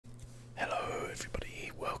everybody,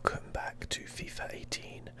 welcome back to FIFA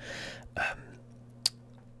 18.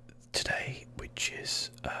 Today, which is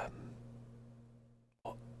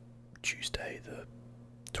Tuesday the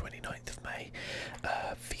 29th of May,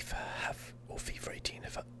 FIFA 18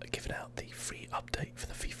 have given out the free update for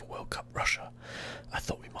the FIFA World Cup Russia. I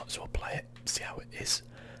thought we might as well play it, see how it is.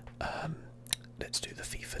 Let's do the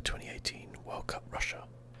FIFA 2018 World Cup Russia.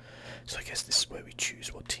 So I guess this is where we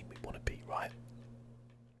choose what team we want to be, right?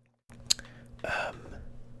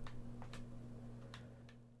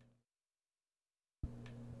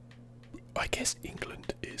 I guess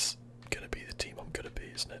England is going to be the team I'm going to be,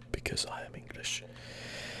 isn't it? Because I am English.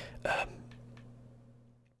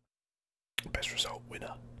 Best result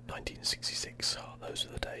winner, 1966. Oh, those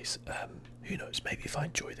are the days. Who knows? Maybe if I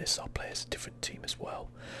enjoy this, I'll play as a different team as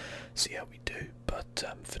well. See how we do. But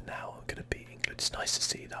for now, I'm going to be England. It's nice to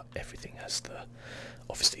see that everything has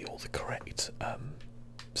obviously all the correct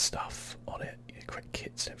stuff on it, correct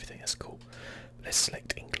kits and everything. That's cool. Let's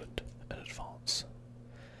select England and advance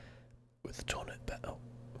with the tournament bet. Oh,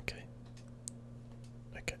 okay.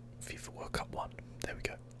 Okay, FIFA World Cup 1. There we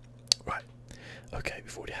go. Right. Okay,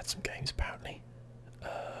 we've already had some games apparently.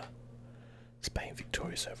 Spain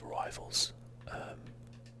victorious over rivals.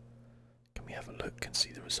 Can we have a look and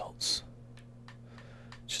see the results?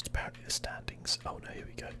 Just apparently the standings. Oh no, here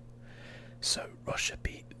we go. So Russia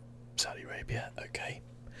beat Saudi Arabia. Okay.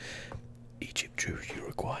 Egypt drew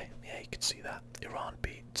Uruguay. Yeah, you can see that. Iran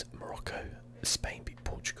beat Morocco. Spain beat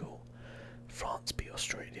Portugal. France beat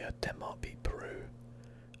Australia. Denmark beat Peru.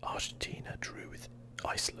 Argentina drew with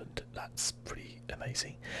Iceland. That's pretty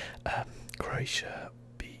amazing. Croatia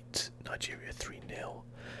beat Nigeria 3-0.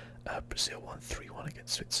 Brazil won 3-1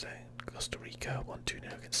 against Switzerland. Costa Rica won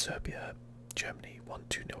 2-0 against Serbia. Germany won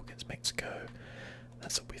 2-0 against Mexico.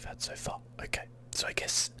 That's what we've had so far. Okay, so I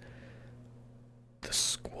guess the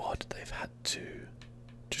squad they've had to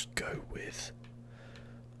just go with.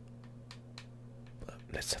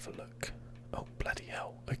 Let's have a look. Oh, bloody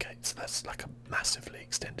hell. Okay, so that's like a massively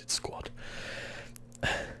extended squad.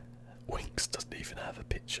 Winks doesn't even have a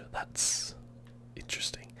picture. That's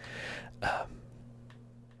interesting.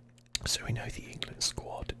 So we know the England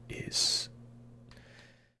squad is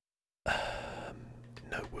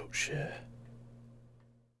no Wiltshire,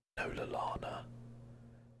 no Lallana,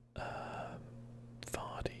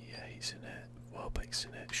 Vardy, yeah, he's in it. Welbeck's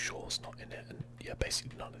in it. Shaw's not in it, and yeah,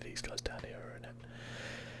 basically none of these guys down here are in it.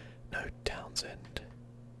 No Townsend,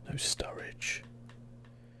 no Sturridge.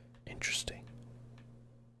 Interesting.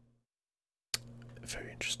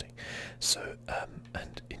 Very interesting. So,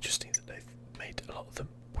 and interesting that they've made a lot of them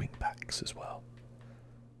wing backs as well,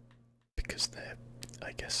 because they're,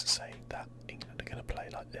 I guess, saying that England are going to play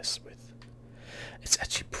like this with. It's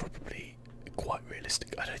actually probably quite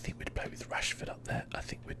realistic. I don't think we'd play with Rashford up there. I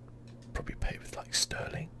think we'd probably play with like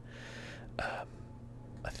Sterling. I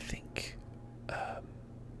think.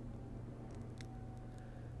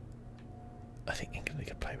 I think England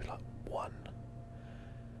could play with like one.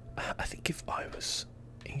 I think if I was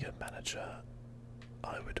England manager,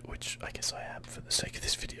 I would, which I guess I am for the sake of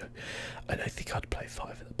this video, I don't think I'd play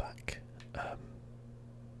 5 at the back.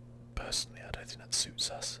 Personally, I don't think that suits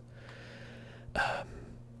us. I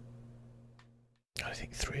don't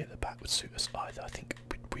think 3 at the back would suit us either. I think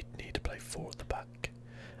we'd need to play 4 at the back,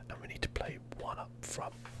 and we need to play 1 up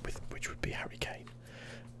front, which would be Harry Kane.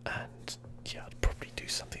 And yeah, I'd probably do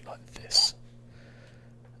something like this.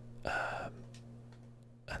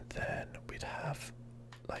 And then we'd have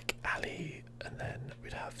like Ali, and then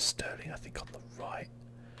we'd have Sterling, I think, on the right.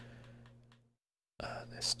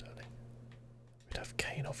 There's Sterling. We'd have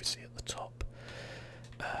Kane obviously at the top.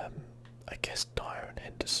 I guess Dyer and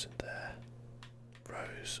Henderson there.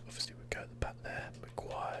 Rose obviously would go at the back there.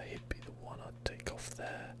 Maguire, he'd be the one I'd take off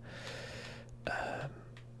there. Then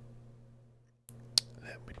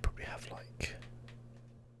we'd probably have, like,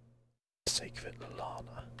 for the sake of it,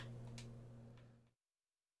 Lallana.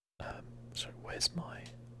 Sorry, where's my...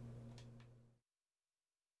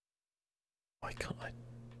 Why can't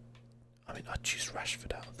I mean, I'd choose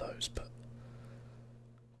Rashford out of those, but...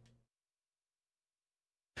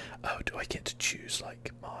 Oh, do I get to choose,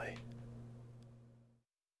 like, my...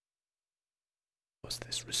 What's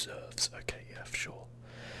this? Reserves. Okay, yeah, sure.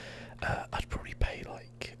 I'd probably pay,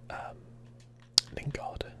 like,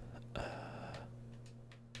 Lingard. Up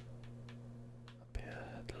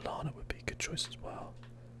here. Lallana would be a good choice as well.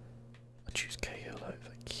 I'd choose Cahill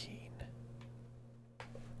over Keane.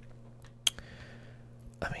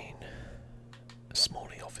 I mean,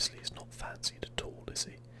 Smalling obviously is not fancied at all, is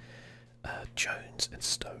he? Jones and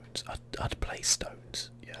Stones. I'd play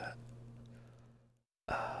Stones, yeah.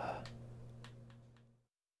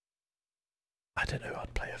 don't know who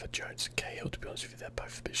I'd play over Jones and Cahill, to be honest with you. They're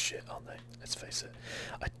both a bit shit, aren't they? Let's face it.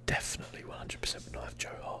 I definitely 100% would not have Joe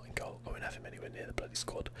Hart in goal. I wouldn't have him anywhere near the bloody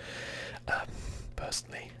squad.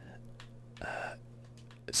 Personally.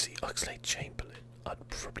 See, Oxlade-Chamberlain, I'd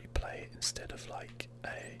probably play instead of like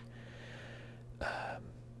a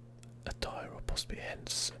Dyer or possibly a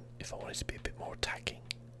Henderson if I wanted to be a bit more attacking.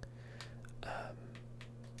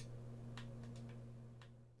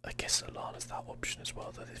 I guess Lallana's that option as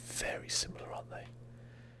well, though they're very similar, aren't they?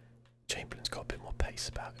 Chamberlain's got a bit more pace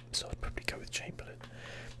about him, so I'd probably go with Chamberlain.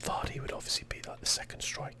 Vardy would obviously be like the second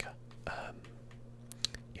striker.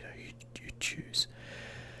 You know, you choose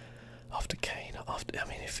after Kane. I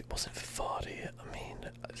mean, if it wasn't for Vardy, I mean,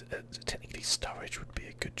 technically Sturridge would be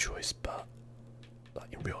a good choice, but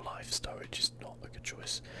like in real life, Sturridge is not a good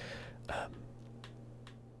choice.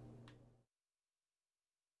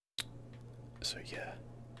 So yeah.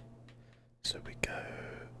 So we go,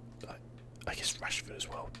 like, I guess Rashford as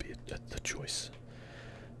well would be the choice.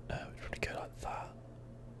 We'd probably go like that.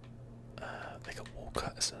 They got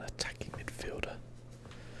Walker as an attacking midfielder.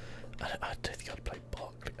 I don't think I'd play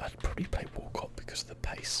Barkley. I'd probably play Walcott because of the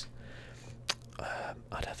pace.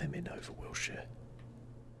 I'd have him in over Wilshere.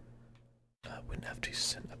 Wouldn't need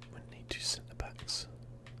two centre backs.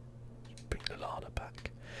 Bring Lallana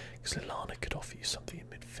back, because Lallana could offer you something in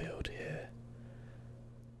midfield here.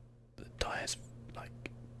 Dyer's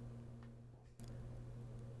like,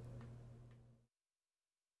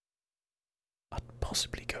 I'd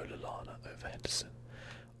possibly go Lallana over Henderson,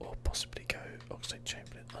 or possibly go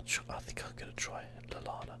Oxlade-Chamberlain. I think I'm gonna try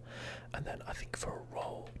Lallana, and then I think for a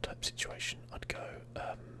role type situation, I'd go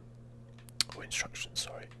or instruction.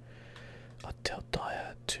 Sorry, I'd tell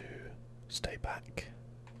Dyer to stay back.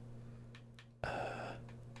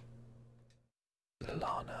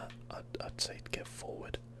 Lallana, I'd say to get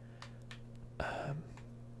forward.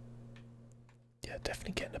 Yeah,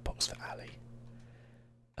 definitely get in the box for Ali.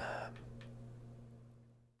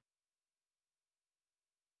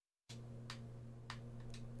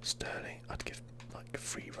 Sterling, I'd give like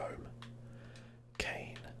free roam.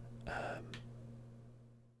 Kane,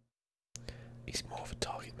 he's more of a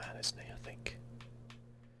target man, isn't he? I think.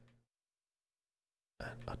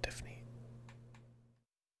 And I'd definitely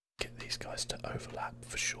get these guys to overlap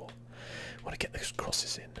for sure. Want to get those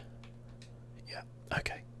crosses in. Yeah,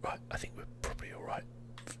 okay, right, I think we're probably alright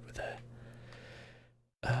there.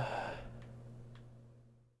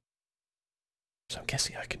 So I'm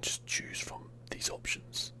guessing I can just choose from these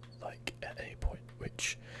options, like, at any point,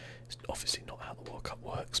 which is obviously not how the World Cup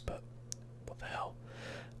works, but what the hell.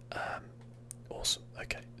 Awesome,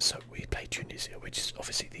 okay, so we play Tunisia, which is,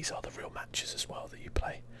 obviously these are the real matches as well that you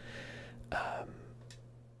play.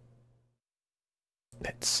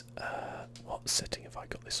 Let's, what setting have I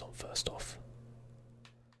got this on first off?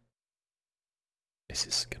 This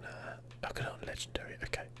is gonna, I've got it on legendary.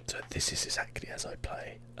 Okay, so this is exactly as I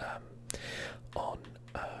play on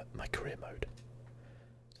my career mode.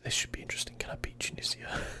 This should be interesting. Can I beat Tunisia?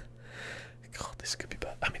 God, this could be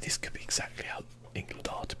bad. I mean, this could be exactly how England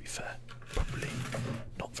are, to be fair. Probably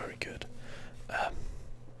not very good.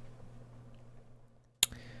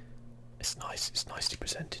 It's nice. It's nicely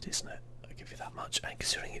presented, isn't it? I'll give you that much. And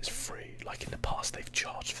considering it's free, like in the past, they've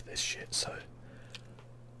charged for this shit, so.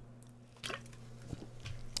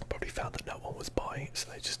 Probably found that no one was buying it,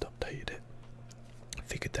 so they just updated it.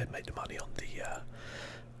 Figured they'd make the money on the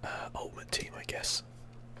Ultimate Team, I guess.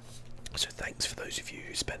 So thanks for those of you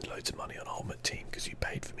who spend loads of money on Ultimate Team, because you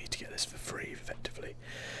paid for me to get this for free, effectively.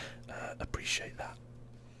 Appreciate that.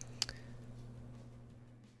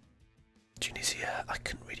 Tunisia, I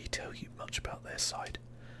couldn't really tell you much about their side.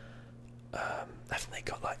 Haven't they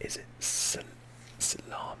got, like, is it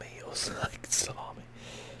salami or something, like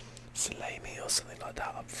Salami or something like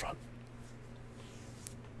that up front?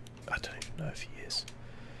 I don't even know if he is.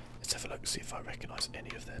 Let's have a look, see if I recognise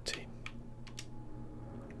any of their team.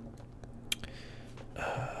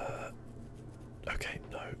 Okay,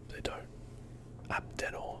 no, they don't.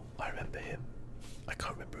 Abdenor, I remember him. I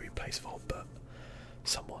can't remember who he plays for, but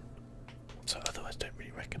someone. So otherwise, don't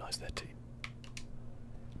really recognise their team.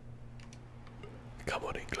 Come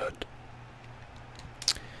on, England.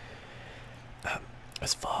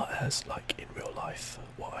 As far as, like, in real life,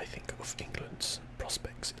 what I think of England's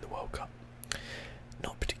prospects in the World Cup,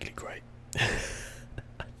 not particularly great.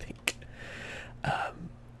 I think. I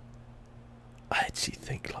actually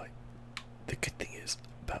think, like, the good thing is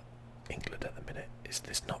about England at the minute is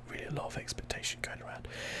there's not really a lot of expectation going around.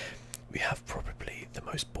 We have probably the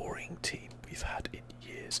most boring team we've had in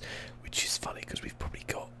years, which is funny because we've probably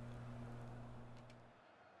got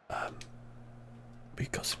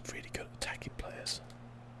some really good attacking players.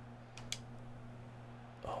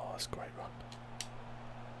 that's a great run.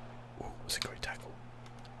 Oh, that's a great tackle.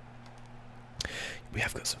 We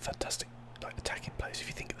have got some fantastic like attacking players. If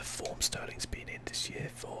you think of the form Sterling's been in this year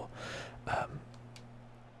for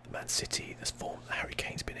Man City, the form Harry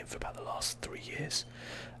Kane's been in for about the last 3 years.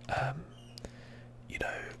 You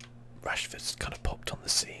know, Rashford's kind of popped on the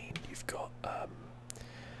scene. You've got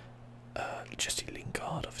Jesse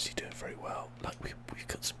Lingard obviously doing very well. Like we've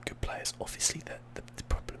got some good players. Obviously, the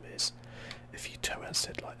problem is if you turn around and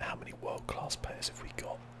said like how many world class players have we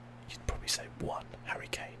got, you'd probably say one, Harry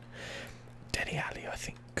Kane. Dele Alli, I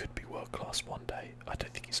think, could be world class one day. I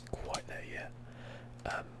don't think he's quite there yet.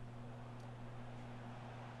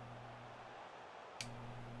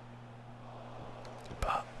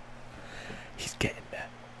 But he's getting there.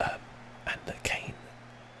 And the Kane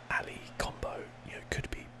Ali combo, you know, could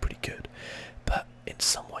be pretty good. But in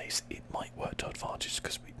some ways, it might work to advantage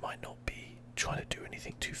because we might not be trying to do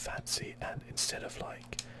anything too fancy, and instead of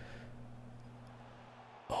like,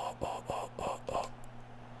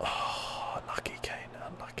 unlucky Kane,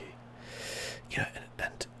 unlucky. You know,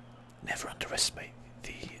 and never underestimate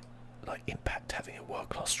the like impact having a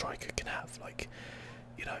world-class striker can have. Like,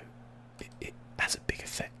 you know, it has a big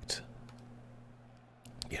effect.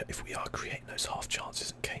 You know, if we are creating those half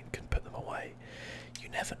chances and Kane can put them away, you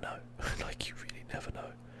never know. Like, you really never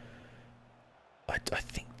know. I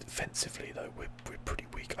think defensively though we're pretty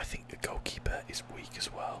weak. I think the goalkeeper is weak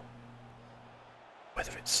as well.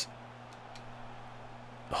 Whether it's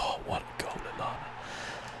what a goal,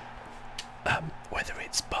 Lallana. Whether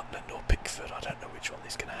it's Butland or Pickford, I don't know which one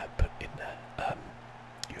he's going to have put in there.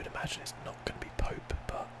 You would imagine it's not going to be Pope,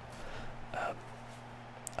 but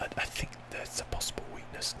I think there's a possible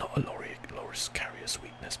weakness, not a Loris Karius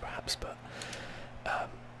weakness perhaps, but a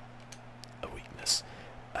weakness.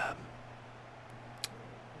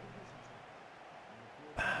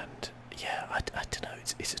 And yeah, I don't know,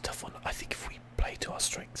 it's a tough one. I think if we play to our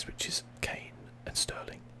strengths, which is Kane and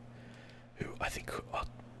Sterling, who I think are,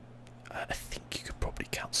 I think you could probably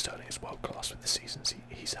count Sterling as world class with the seasons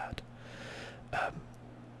he's had.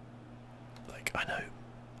 Like, I know,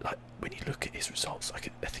 like when you look at his results, I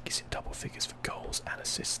think he's in double figures for goals and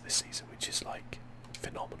assists this season, which is like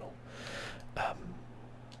phenomenal.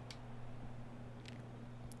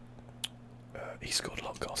 He scored a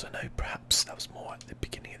lot of goals. I know perhaps that was more at the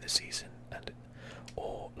beginning of the season,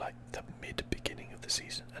 or like the mid-beginning of the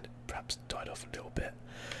season, and it perhaps died off a little bit.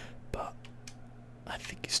 But I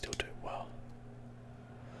think he's still doing well.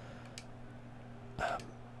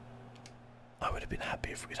 I would have been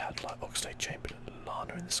happy if we'd had like Oxlade-Chamberlain and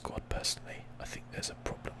Lallana in the squad. Personally, I think there's a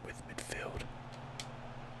problem with midfield.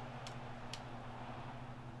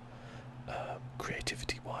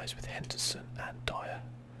 Creativity-wise, with Henderson and Dyer.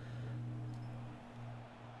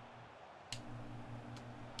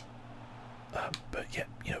 But yeah,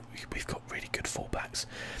 you know, we've got really good fullbacks.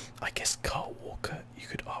 I guess Carl Walker, you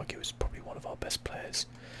could argue, is probably one of our best players.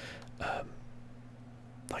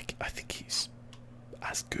 Like, I think he's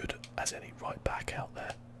as good as any right back out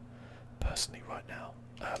there, personally, right now.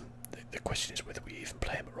 The question is whether we even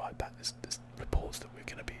play him at right back. There's reports that we're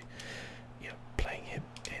going to be, you know, playing him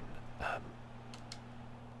in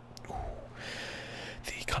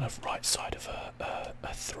the kind of right side of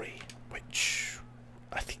a 3, which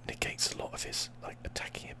I think negates a lot of his like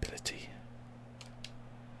attacking ability.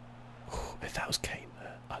 If that was Kane,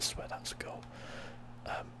 I swear that was a goal.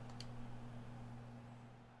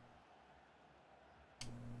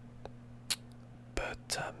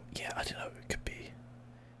 But yeah, I don't know. It could be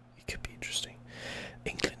interesting.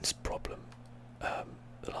 England's problem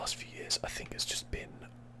the last few years, I think, has just been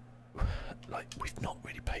like we've not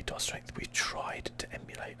really played to our strength. We've tried to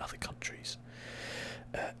emulate other countries.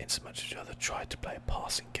 In so much as the other tried to play a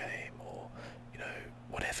passing game, or you know,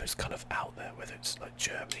 whatever's kind of out there, whether it's like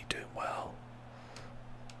Germany doing well,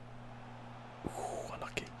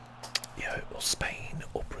 unlucky, you know, or Spain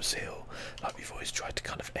or Brazil. Like, we've always tried to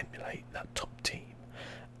kind of emulate that top team,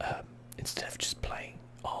 instead of just playing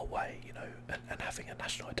our way, you know, and having a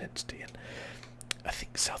national identity. And I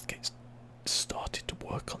think Southgate's started to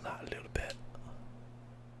work on that a little bit.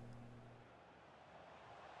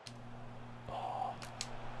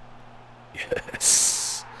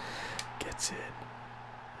 Yes! Gets in.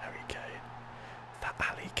 Harry Kane. That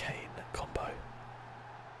Ali Kane combo.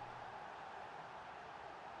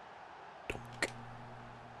 Dunk.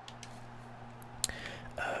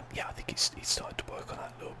 Yeah, I think he's started to work on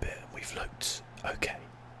that a little bit, and we've looked okay.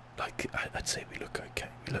 Like, I'd say we look okay.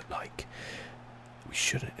 We look like we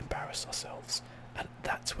shouldn't embarrass ourselves, and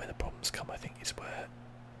that's where the problems come. I think is where,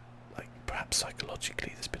 like, perhaps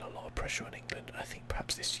psychologically there's been a lot of pressure on England, and I think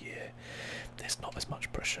perhaps this year there's not as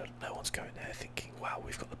much pressure. No one's going there thinking, wow,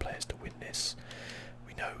 we've got the players to win this.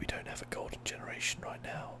 We know we don't have a golden generation right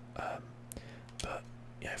now, but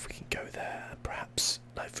yeah, if we can go there, and perhaps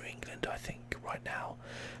like for England, I think right now,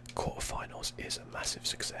 quarterfinals is a massive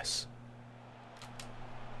success.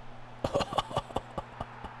 Okay,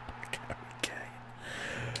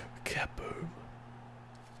 kaboom!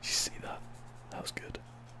 Did you see that? That was good.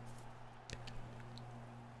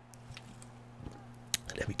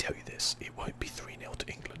 Let me tell you this, it won't be 3-0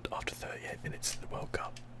 to England after 38 minutes of the World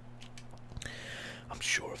Cup. I'm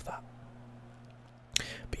sure of that.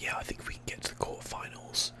 But yeah, I think if we can get to the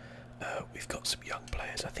quarterfinals, we've got some young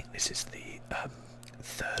players. I think this is the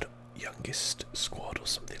third youngest squad or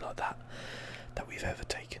something like that that we've ever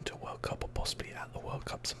taken to a World Cup, or possibly at the World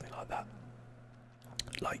Cup, something like that.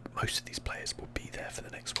 Like, most of these players will be there for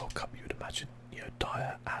the next World Cup, you would imagine. You know,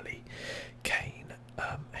 Dyer, Ali, Kane,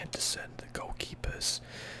 Henderson, the goalkeepers,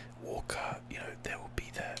 Walker, you know, they will be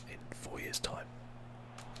there in 4 years' time.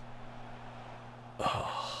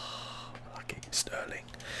 Oh, lucky Sterling.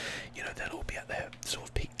 You know, they'll all be at their sort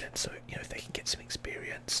of peak then, so, you know, if they can get some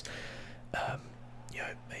experience, you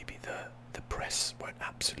know, maybe the press won't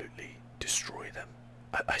absolutely destroy them.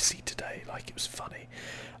 I see today, like, it was funny,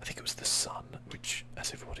 I think it was The Sun, which,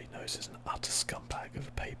 as everybody knows, is an utter scumbag of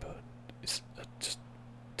a paper. It's a just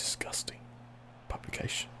disgusting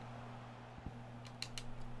publication.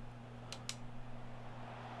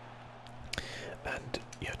 And,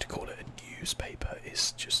 you know, to call it a newspaper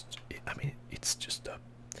is just, I mean, it's just a,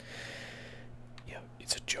 you know,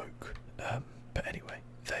 it's a joke. But anyway,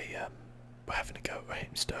 they were having a go at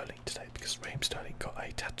Raheem Sterling today because Raheem Sterling got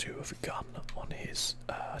a tattoo of a gun on his,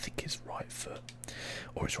 I think his right foot,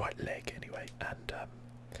 or his right leg anyway, and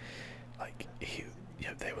like, he, you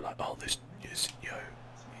know, they were like, oh, this is, you know,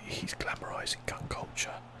 he's glamorising gun culture.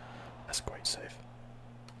 That's a great save.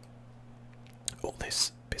 All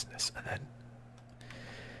this business, and then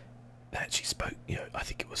they actually spoke, you know, I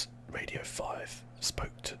think it was Radio 5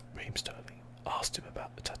 spoke to Raheem Sterling, asked him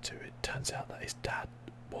about the tattoo. It turns out that his dad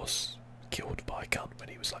was killed by a gun when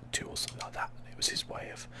he was like 2 or something like that, and it was his way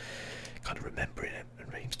of kind of remembering him.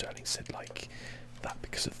 And Raheem Sterling said, like, that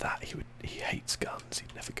because of that he hates guns,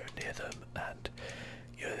 he'd never go near them. And,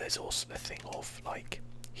 you know, there's also the thing of, like,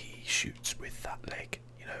 he shoots with that leg,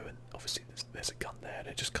 you know, and obviously there's a gun there, and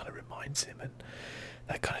it just kind of reminds him, and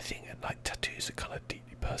that kind of thing. And like, tattoos are kind of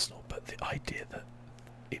deeply personal, but the idea that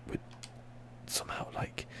it would somehow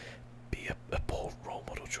like be a poor role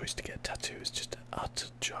model choice to get a tattoo is just an utter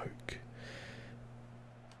joke.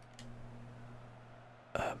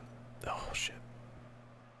 Oh shit.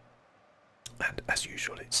 And as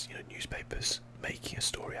usual, it's, you know, newspapers making a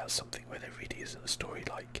story out of something where there really isn't a story.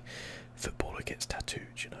 Like, footballer gets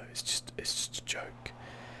tattooed, you know, it's just a joke.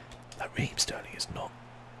 Like, Raheem Sterling is not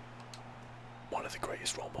one of the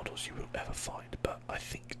greatest role models you will ever find, but I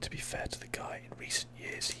think, to be fair to the guy, in recent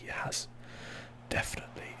years he has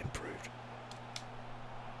definitely improved.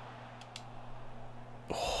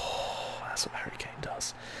 Oh, that's what Harry Kane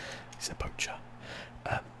does. He's a poacher.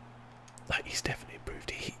 Like, he's definitely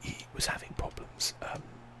improved. He was having problems,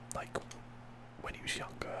 like, when he was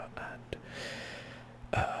younger, and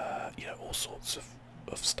you know, all sorts of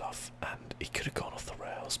stuff, and he could have gone off the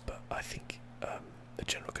rails. But I think the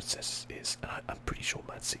general consensus is, and I'm pretty sure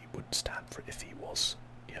Man City wouldn't stand for it if he was,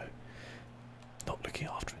 you know, not looking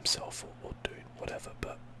after himself or doing whatever.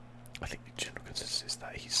 But I think the general consensus is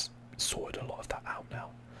that he's sorted a lot of that out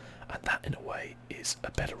now, and that in a way is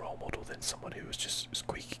a better role model than someone who was just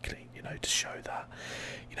squeaky clean, you know, to show that,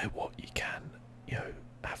 you know what, you can, you know,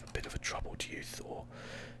 have a bit of a troubled youth or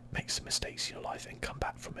make some mistakes in your life and come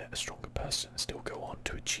back from it a stronger person and still go on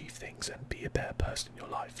to achieve things and be a better person in your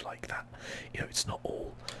life. Like that, you know, it's not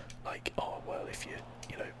all like, oh well, if you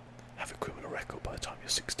know, have a criminal record by the time you're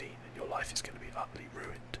 16 and your life is going to be utterly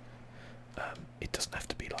ruined. It doesn't have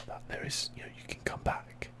to be like that. There is, you know, you can come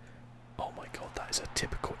back. Oh my god, that is a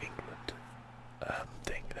typical England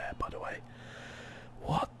thing there, by the way.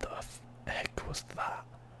 What the heck was that?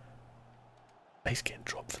 He's getting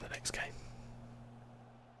dropped for the next game.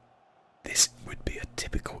 This would be a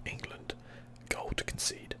typical England goal to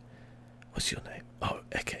concede. What's your name? Oh,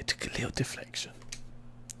 okay, it took a little deflection.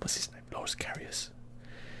 What's his name? Loris Karius.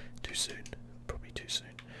 Too soon. Probably too soon.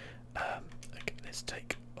 Okay, let's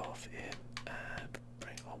take off him and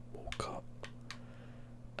bring on Walcott.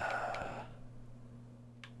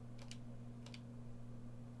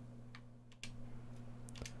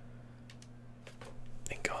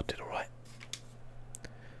 Lingard did alright.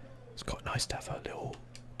 It's quite nice to have a little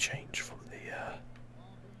change from the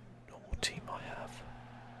normal team I have.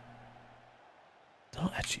 They're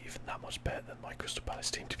not actually even that much better than my Crystal Palace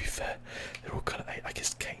team, to be fair. They're all kind of, I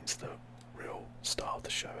guess Kane's the real star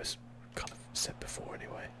show, as kind of said before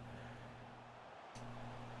anyway.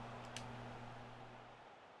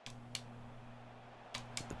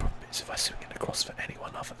 The problem is, if I swing it across for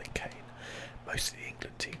anyone other than Kane, most of the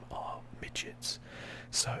England team are midgets,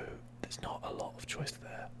 so there's not a lot of choice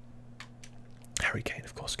there. Harry Kane,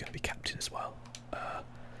 of course, is going to be captain as well.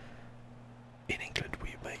 In England,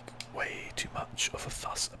 we make way too much of a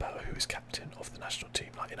fuss about who is captain of the national team.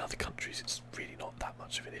 Like in other countries, it's really not that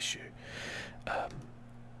much of an issue.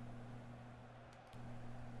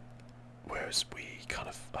 Whereas we kind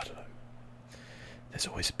of, I don't know, there's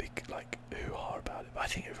always a big like hoo-ha about it. But I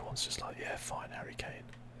think everyone's just like, yeah, fine, Harry Kane,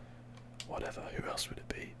 whatever. Who else would it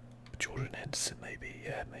be? Jordan Henderson, maybe.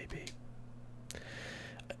 Yeah, maybe.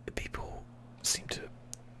 People seem to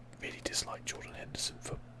really dislike Jordan Henderson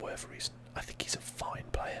for whatever reason. I think he's a fine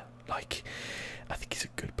player. Like, I think he's a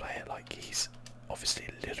good player. Like, he's obviously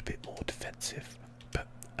a little bit more defensive, but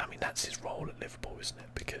I mean that's his role at Liverpool, isn't it?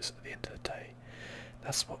 Because at the end of the day,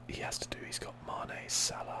 that's what he has to do. He's got Mane,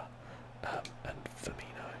 Salah, and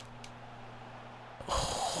Firmino.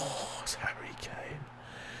 Oh, it's Harry Kane.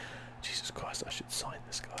 Jesus Christ, I should sign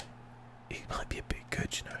this guy. He might be a bit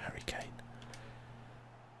good, you know, Harry Kane.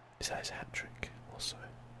 Is that his hat trick also?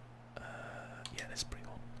 Yeah, let's bring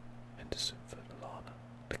on Henderson for Lallana.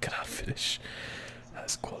 Look at that finish.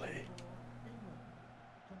 That's quality.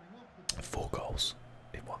 4 goals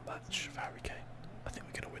in 1 match for Harry Kane. I think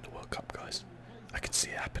we're going to win the World Cup, guys. I can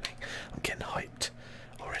see it happening. I'm getting hyped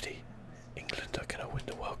already. England are going to win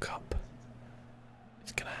the World Cup.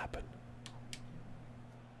 It's going to happen.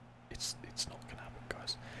 It's not going to happen,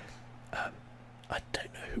 guys. I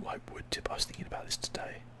don't know who I would tip. I was thinking about this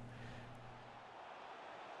today.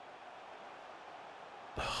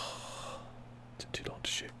 Took too long to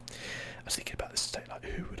shoot. I was thinking about this today, like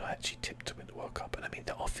who would I actually tip to win the World Cup? And I mean,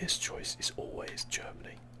 the obvious choice is always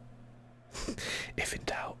Germany. If in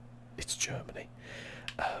doubt, it's Germany.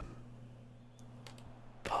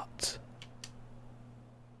 But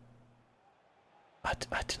I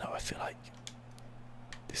don't know. I feel like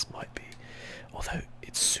this might be, although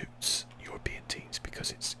it suits European teams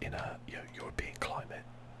because it's in a European climate.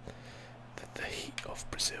 The heat of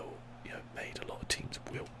Brazil, made a lot of teams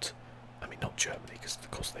wilt. I mean, not Germany because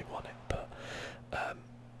of course they won it, but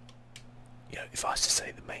if I was to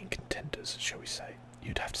say the main contenders, shall we say,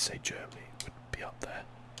 you'd have to say Germany would be up there.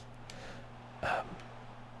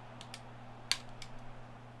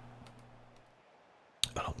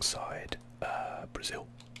 Alongside Brazil.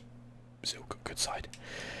 Brazil got a good side.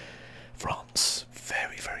 France,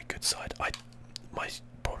 very, very good side. My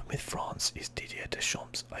problem with France is Didier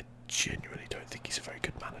Deschamps. I genuinely don't think he's a very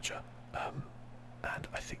good manager, and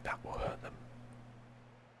I think that will hurt them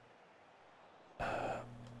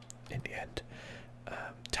in the end.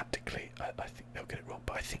 Tactically, I think they'll get it wrong,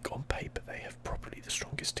 but I think on paper they have probably the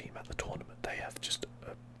strongest team at the tournament. They have just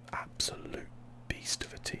an absolute beast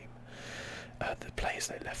of a team. The players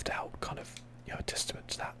they left out, kind of, a testament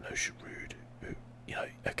to that. No Giroud, who,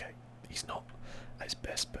 okay, he's not at his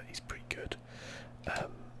best, but he's pretty good.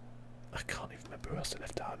 I can't even remember who else they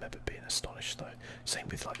left out. I remember being astonished though. Same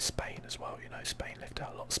with like Spain as well. Spain left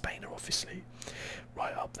out a lot. Spain are obviously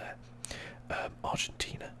right up there.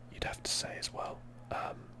 Argentina, you'd have to say as well.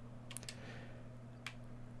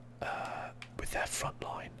 With their front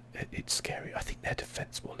line, it's scary. I think their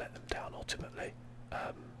defence will let them down ultimately.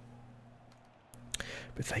 But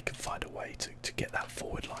if they can find a way to get that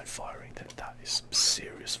forward line firing, then that is some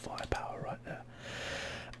serious firepower right there.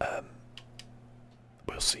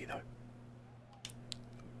 We'll see though.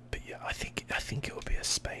 But yeah, I think it will be a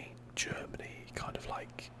Spain, Germany, kind of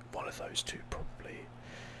like one of those two probably.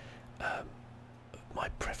 My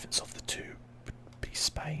preference of the two would be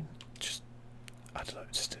Spain. Just, I don't know,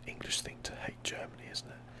 it's just an English thing to hate Germany, isn't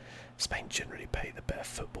it? Spain generally play the better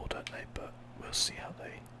football, don't they? But we'll see how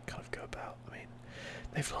they kind of go about. I mean,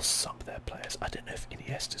 they've lost some of their players. I don't know if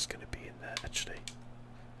Iniesta's going to be in there actually.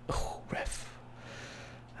 Oh, ref!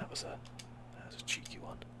 That was a cheeky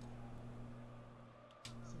one.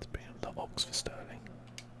 Let's bring on the Ox for Sterling.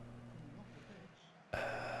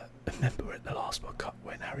 Remember at the last World Cup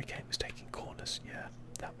when Harry Kane was taking corners? Yeah,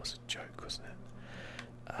 that was a joke, wasn't it?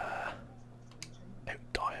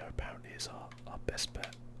 Dyer apparently is our best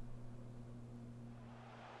bet.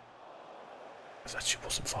 It actually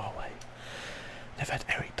wasn't far away. They've had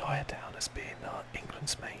Eric Dyer down as being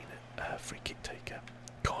England's main free kick taker.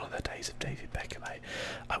 Gone are the days of David Beckham.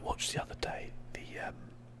 I watched the other day the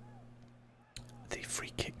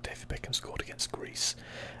free kick David Beckham scored against Greece.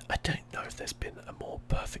 I don't know if there's been a more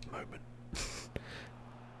perfect moment.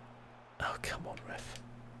 Oh, come on, ref.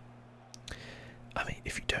 I mean,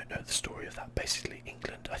 if you don't know the story of that, basically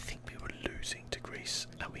England, I think we were losing to Greece,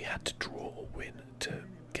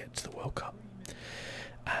 World Cup,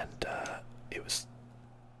 and it was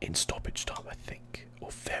in stoppage time, I think, or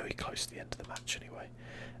very close to the end of the match anyway,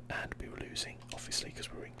 and we were losing, obviously,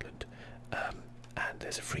 because we were England. And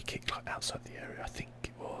there's a free kick like outside the area. I think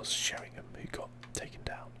it was Sheringham who got taken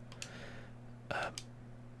down.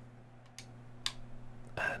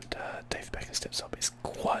 And David Beckham steps up. It's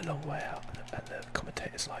quite a long way out, and the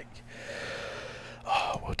commentator's like,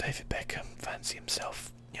 "Oh, well, David Beckham fancy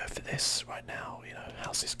himself, for this right now.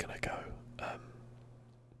 How's this gonna go?"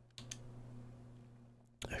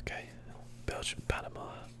 Okay, Belgium,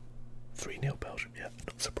 Panama, 3-0 Belgium. Yeah,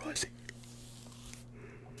 not surprising.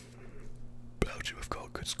 Belgium have got a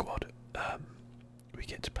good squad. We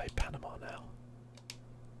get to play Panama now.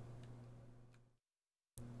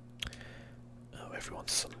 Oh,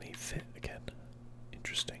 everyone's suddenly fit again.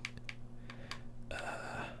 Interesting.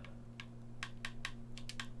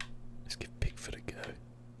 Let's give Pickford a go.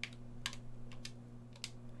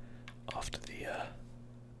 After the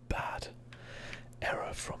bad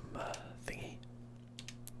error from thingy.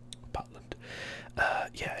 Butland.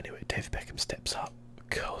 Yeah, anyway, David Beckham steps up,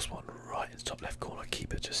 curls one right in the top left corner,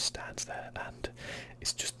 keeper just stands there, and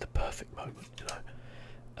it's just the perfect moment,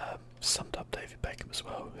 summed up David Beckham as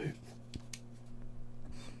well, who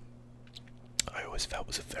I always felt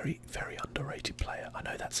was a very, very underrated player. I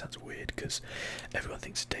know that sounds weird because everyone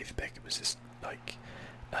thinks David Beckham is this, like,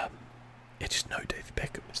 you just know David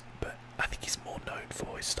Beckham, but I think he's more known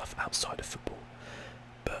for his stuff outside of football.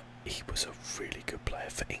 But he was a really good player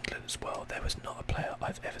for England as well. There was not a player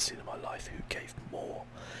I've ever seen in my life who gave more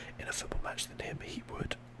in a football match than him. He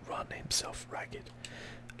would run himself ragged.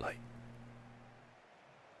 Like,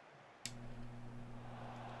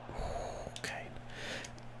 Kane.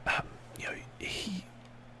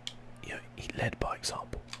 He led by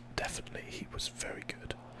example. Definitely, he was very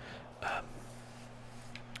good.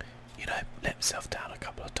 Let himself down a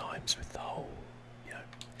couple of times with the whole,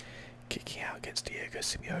 kicking out against Diego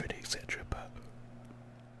Simeone, etc. But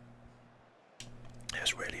he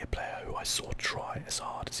was really a player who I saw try as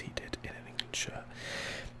hard as he did in an England shirt.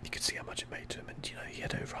 You could see how much it made to him, and he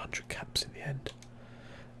had over 100 caps in the end.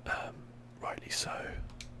 Rightly so.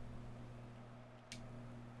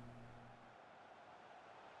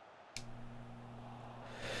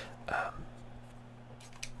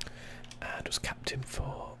 And was captain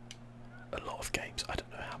for a lot of games. I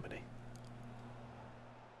don't know how many.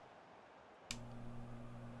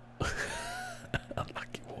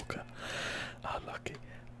 Unlucky Walker. Unlucky.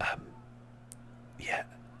 Yeah.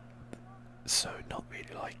 So not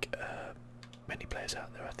really like many players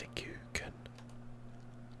out there. I think you can.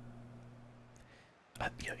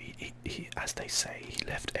 He, as they say, he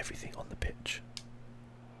left everything on the pitch.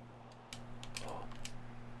 Oh.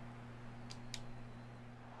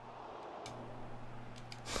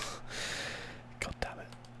 God damn it.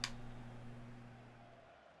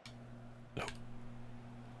 No.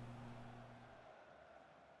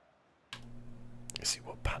 Let's see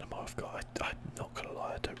what Panama have got. I'm not gonna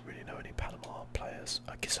lie, I don't really know any Panama players.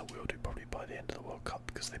 I guess I will do probably by the end of the World Cup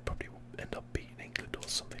because they probably will end up beating England or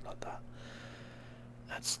something like that.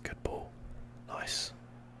 That's good ball. Nice.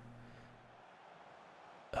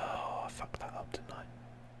 Oh, I fucked that up, didn't I?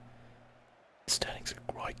 Sterling's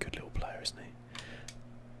a right good little player, isn't he?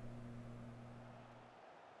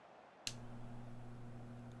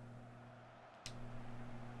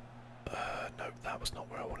 No, that was not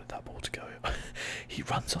where I wanted that ball to go. He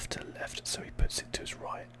runs off to the left, so he puts it to his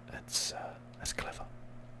right. That's clever.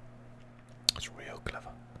 That's real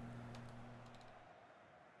clever.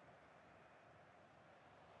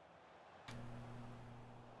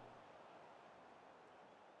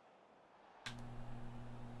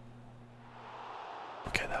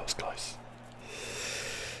 Okay, that was close.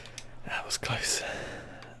 That was close.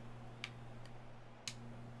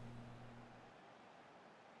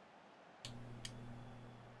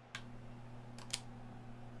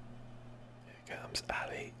 Here comes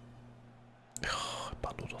Ali. Oh,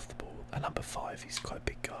 bundled off the ball. And number 5, he's quite a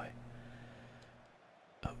big guy.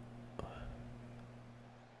 Oh.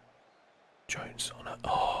 Jones on a...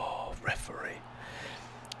 Oh, referee.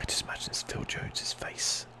 I just imagine it's Phil Jones's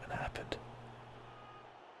face when it happened.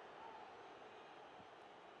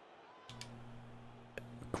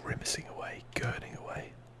 Grimacing away, gurning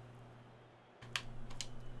away.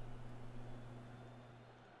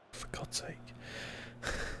 For God's sake.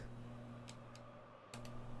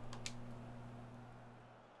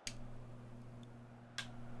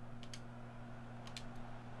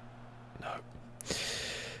 No.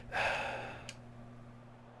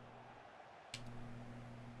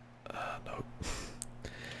 No.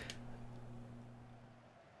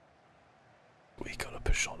 We gotta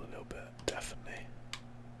push on a little bit, definitely.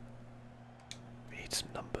 need some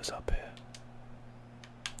numbers up here.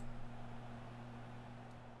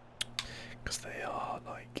 Because they are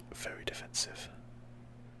like very defensive.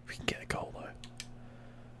 We can get a goal though.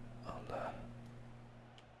 I'll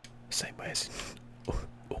same way as in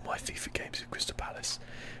all my FIFA games with Crystal Palace.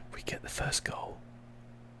 We get the first goal,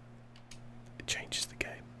 it changes the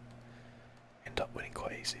game. End up winning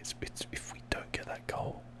quite easy. It's if we don't get that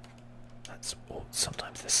goal, or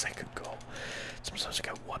sometimes the second goal. Sometimes I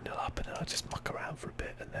go 1-0 up and then I just muck around for a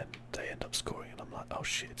bit and then they end up scoring and I'm like, oh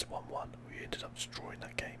shit, it's 1-1. We ended up destroying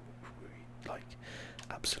that game. We like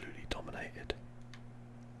absolutely dominated.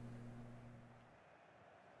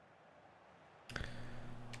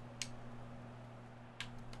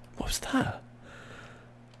 What was that?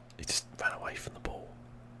 He just ran away from the ball.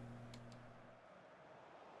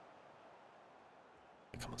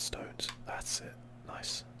 Come on, Stones. That's it.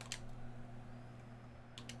 Nice.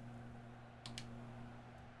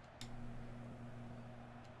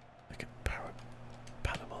 Look at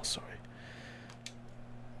Panama, sorry.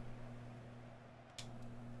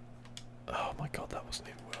 Oh my god, that wasn't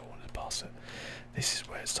even where I wanted to pass it. This is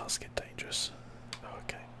where it starts to get dangerous. Oh,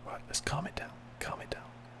 okay, right, let's calm it down. Calm it down.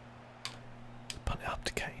 Punt it up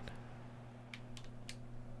to Kane.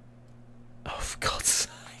 Oh, for God's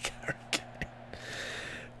sake, Harry Kane.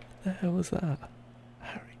 What the hell was that?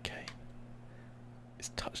 Harry Kane. His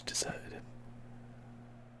touch deserted him.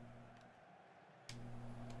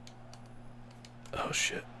 Oh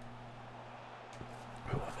shit.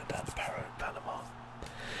 We went down to Panama.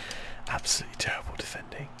 Absolutely terrible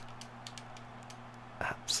defending.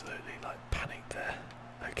 Absolutely like panic there.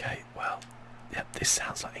 Okay, well, yep, this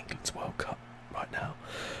sounds like England's World Cup right now.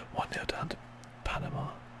 1-0 down to Panama.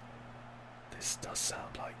 This does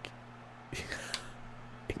sound like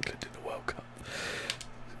England in the World Cup.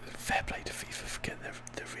 Fair play to FIFA for getting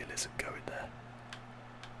their realism going there.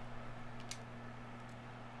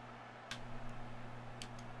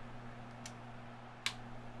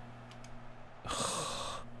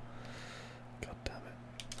 God damn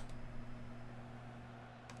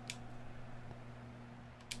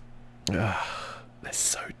it. They're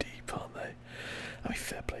so deep, aren't they? I mean,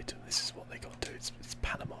 fair play to them. This is what they got to do. It's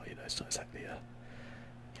Panama, you know. It's not exactly a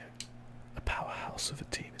powerhouse of a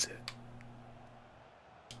team, is it?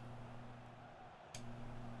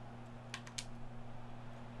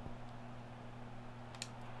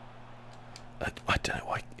 I don't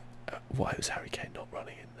know why was Harry Kane not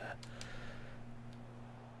running in there.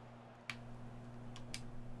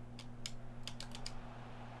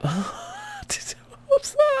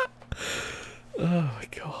 What's that? Oh my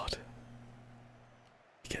god.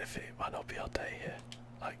 You get a feeling it might not be our day here.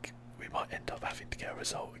 Like, we might end up having to get a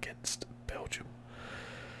result against Belgium.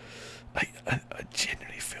 I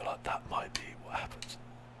genuinely feel like that might be what happens.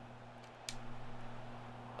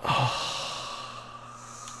 Oh.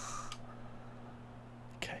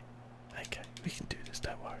 Okay, we can do this,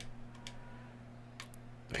 don't worry.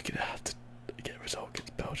 We're gonna have to get a result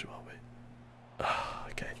against Belgium, aren't we? Oh,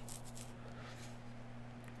 okay.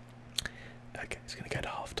 Okay, it's going to go to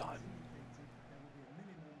half time.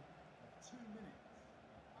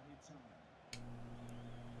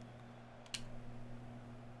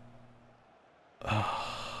 Oh.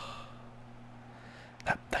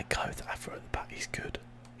 That guy with the afro at the back, he's good.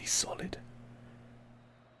 He's solid.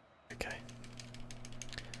 Okay.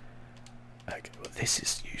 Okay, well this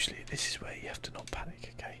is where you have to not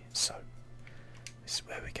panic, okay? So this is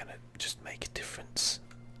where we're gonna just make a difference.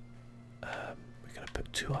 We're gonna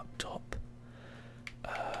put 2 up top.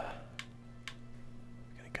 We're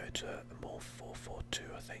gonna go to a more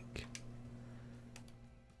 4-4-2, I think.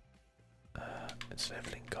 Instead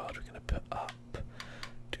of Lingard, we're gonna put up.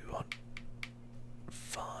 Do we want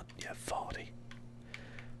Vardy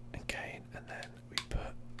and Kane, and then we put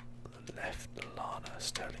on the left Lana,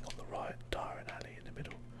 Sterling on the right, Dyer and Ali in the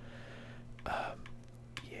middle.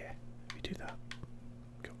 Yeah, we do that.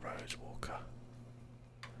 We've got Rose, Walker.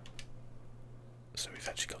 So we've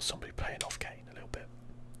actually got somebody playing off Kane a little bit.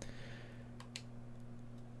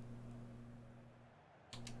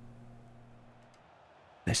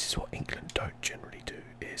 This is what England don't generally do,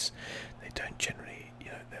 is they don't generally, you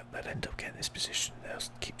know, they'll end up getting this position, they'll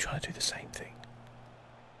keep trying to do the same thing.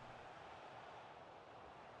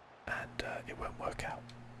 And it won't work out.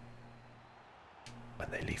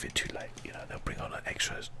 And they leave it too late, you know, they'll bring on an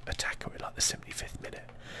extra attacker at like the 75th minute.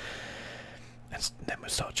 And then we'll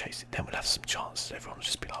start chasing, then we'll have some chances, everyone will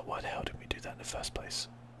just be like, why the hell didn't we do that in the first place?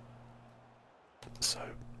 So,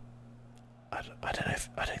 I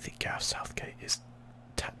don't think Gareth Southgate is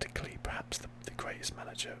tactically perhaps the greatest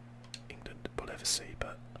manager England will ever see,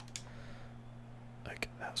 but okay,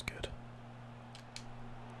 that was good.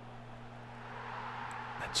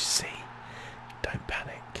 Can't you see? Don't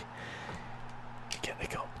panic. Again, they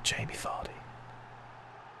got Jamie Vardy.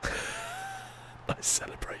 Nice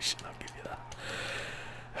celebration, I'll give you that.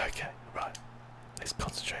 Okay, right. Let's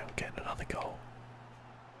concentrate on getting another goal.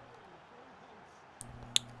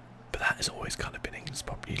 But that has always kind of been England's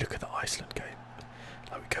problem. You look at the Iceland game,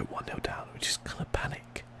 like we go 1-0 down, we just kind of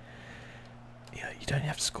panic. You know, you don't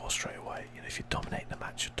have to score straight away. You know, if you're dominating the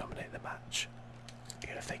match, you're dominating the match.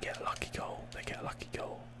 You know, if they get a lucky goal, they get a lucky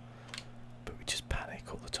goal. But we just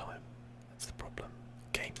panic all the time. That's the problem.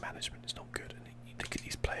 Game management is not good. And you look at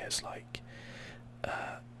these players like,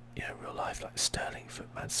 you know, real life, like Sterling for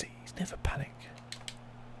Man City. He's never panic.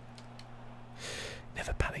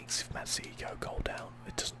 Never panics if Man City go a goal down.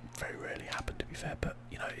 It doesn't very rarely happen, to be fair. But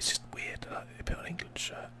you know, it's just weird. A bit on England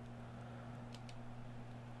shirt,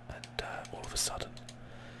 and all of a sudden,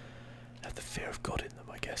 have the fear of God in them,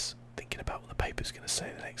 I guess. Thinking about what the paper's going to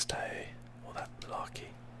say the next day, or that malarkey.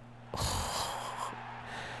 Oh,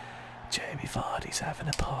 Jamie Vardy's having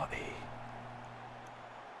a party.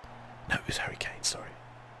 No, it was Harry Kane, sorry.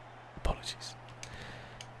 Apologies.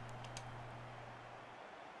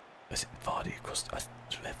 Was it Vardy across? I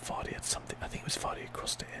read Vardy had something. I think it was Vardy who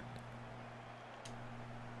crossed it in.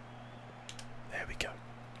 There we go.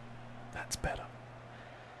 That's better.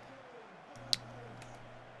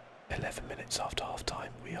 11 minutes after half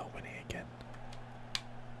time, we are winning again.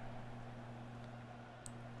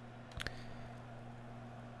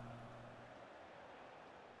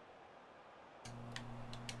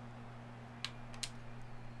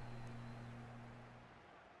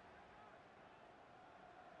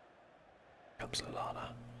 Comes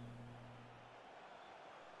Lallana.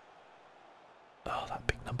 Oh, that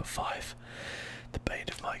big number 5. The bane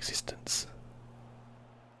of my existence.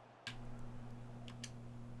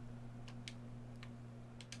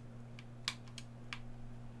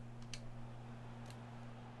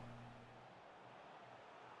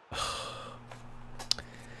 I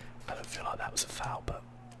don't feel like that was a foul, but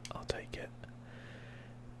I'll take it.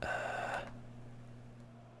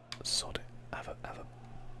 Sod it. Have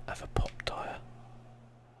a pop tyre.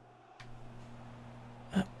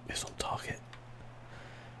 It's on target.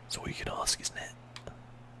 That's all you can ask, isn't it?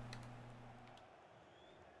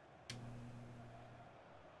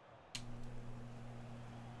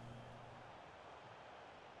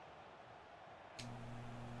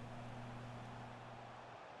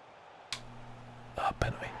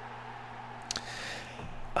 Penalty.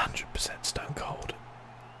 100% stone cold.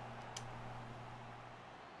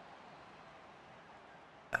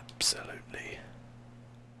 Absolutely.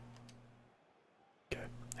 Go,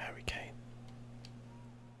 Harry Kane.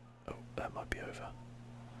 Oh, that might be over.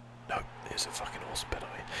 No, it's a fucking awesome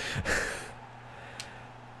penalty.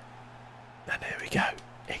 And there we go.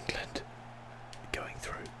 England going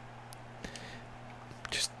through.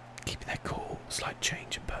 Just keeping their cool. Slight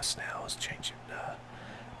change in personnel, change in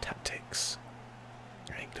tactics.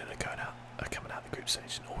 England are coming out of the group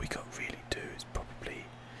stage, and all we got to really do is probably,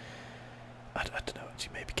 I don't know,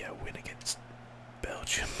 actually maybe get a win against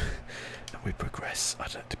Belgium, and we progress. I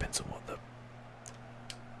don't know, it depends on what the,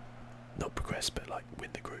 not progress, but like win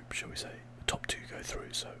the group, shall we say. The top 2 go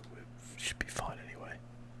through, so we should be fine anyway.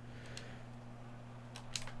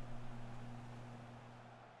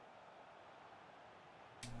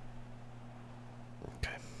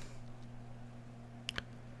 Okay.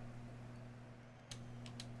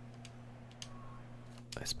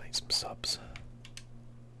 Let's make some subs.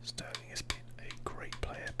 Sterling has been a great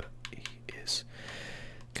player, but he is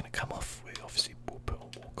going to come off with, obviously, we'll put on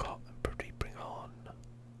Walcott and probably bring on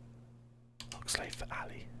Oxlade for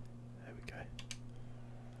Ali. There we go.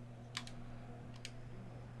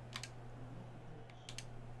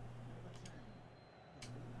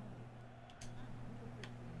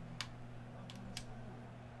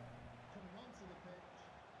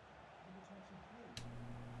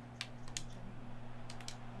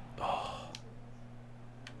 Oh,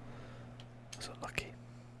 that's unlucky.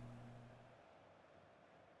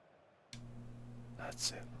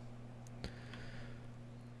 That's it.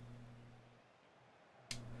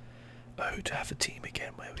 Oh, to have a team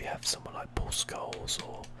again where we have someone like Paul Scholes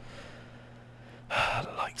or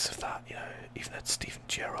the likes of that, you know, even at Steven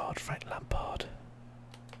Gerrard, Frank Lampard.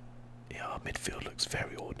 You know, our midfield looks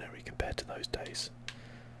very ordinary compared to those days.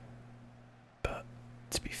 But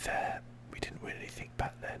to be fair, we didn't win anything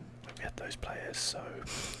back then when we had those players, so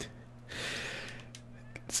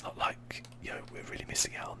it's not like, you know, we're really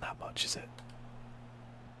missing out on that much, is it?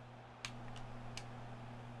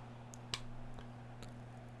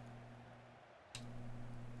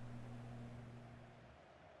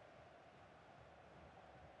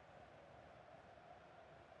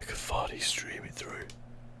 Look at Vardy streaming through.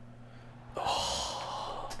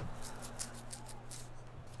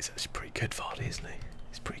 good Vardy, isn't he?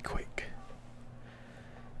 He's pretty quick.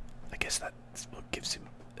 I guess that's what gives him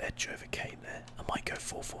edge over Kane there. I might go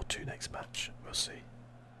 4-4-2 next match. We'll see.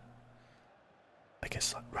 I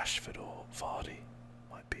guess like Rashford or Vardy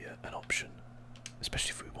might be an option,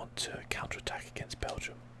 especially if we want to counter-attack against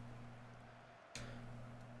Belgium.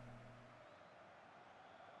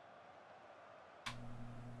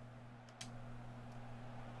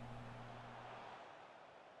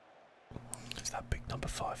 It's that big number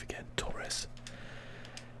 5 again, Torres.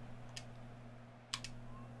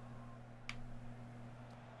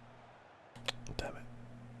 Damn it.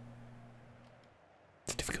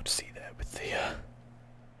 It's difficult to see there with the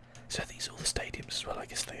so are these all the stadiums as well? I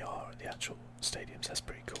guess they are the actual stadiums. That's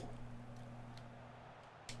pretty cool.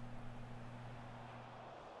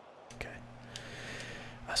 Okay.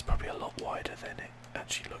 That's probably a lot wider than it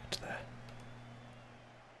actually looked there.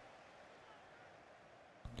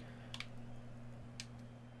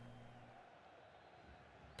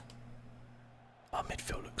 Our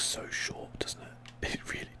midfield looks so short, doesn't it?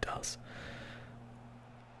 It really does.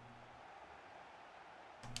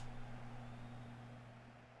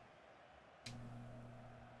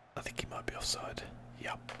 I think he might be offside.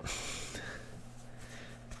 Yep.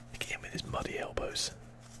 Look at him with his muddy elbows.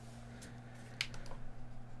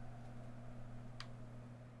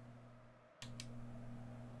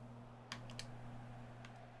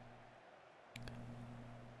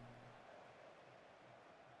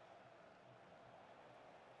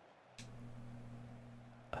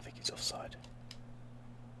 I think he's offside.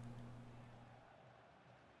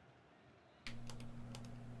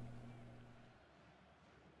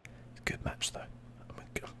 Good match though.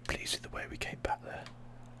 I'm pleased with the way we came back there.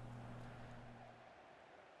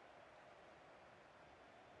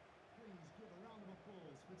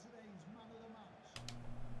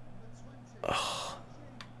 Oh,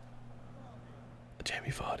 Jamie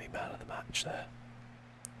Vardy, man of the match there.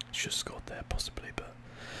 Should have scored there possibly, but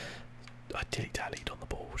I dilly-dallied on the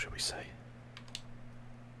ball, shall we say.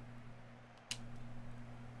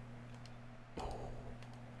 Ooh.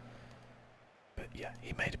 But yeah,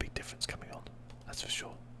 he made a big difference coming on, that's for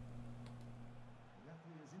sure.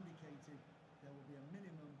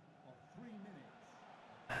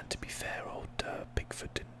 And to be fair, old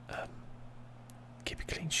Pickford didn't keep a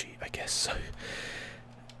clean sheet, I guess, so...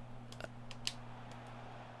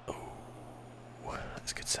 Ooh,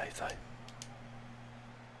 that's a good save though.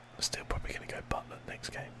 I'm still probably going to go Butler next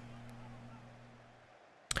game.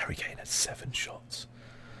 Harry Kane had 7 shots.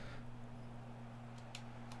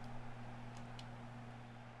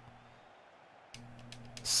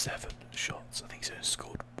 Seven shots. I think he's only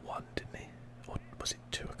scored 1, didn't he? Or was it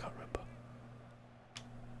 2? I can't remember.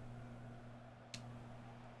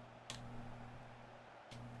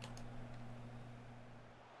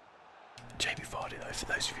 Jamie Vardy, though, for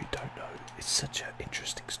those of you who don't know, it's such an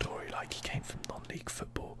interesting story. Like, he came from non-league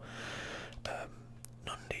football.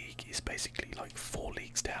 Non-league is basically like 4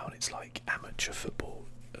 leagues down. It's like amateur football.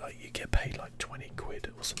 Like, you get paid like 20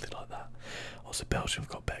 quid or something like that. Also, Belgium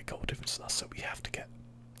have got better goal difference than us, so we have to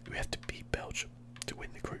beat Belgium to win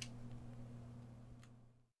the group.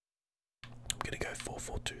 I'm gonna go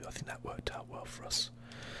 4-4-2. I think that worked out well for us.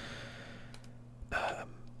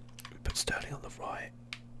 We put Sterling on the right.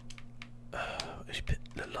 Should put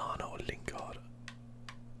Lallana or Lingard.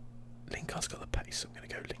 Lingard's got the pace, so I'm going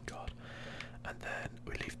to go Lingard. And then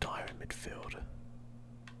we leave Dyer in midfield.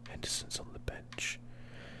 Henderson's on the bench.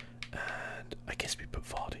 And I guess we put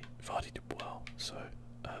Vardy. Vardy did well, so...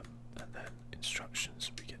 and then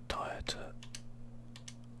instructions, we get Dyer to...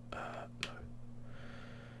 no.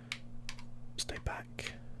 Stay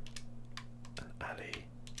back. And Ali,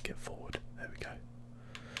 get forward. There we go.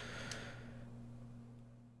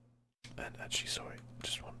 And actually, sorry,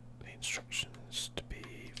 just want the instructions to be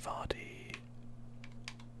Vardy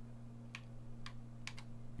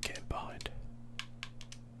getting behind.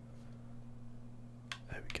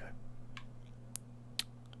 There we go.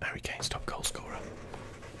 Harry Kane's top goal scorer.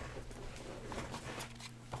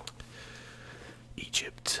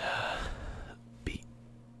 Egypt beat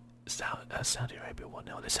Saudi Arabia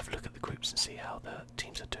 1-0. Let's have a look at the groups and see how the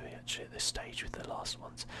teams are doing actually at this stage with the last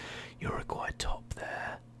ones. Uruguay top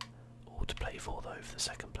there. To play for though for the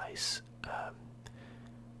second place.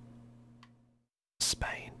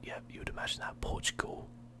 Spain, yeah, you would imagine that. Portugal,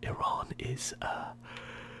 Iran is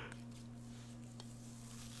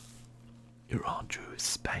Iran drew with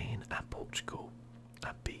Spain and Portugal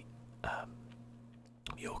and beat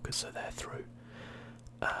Mallorca, so they're through.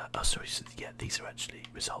 Oh sorry, so yeah, these are actually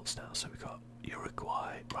results now. So we've got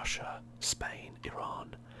Uruguay, Russia, Spain,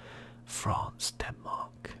 Iran, France,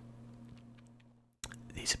 Denmark.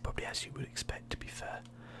 These are probably as you would expect, to be fair.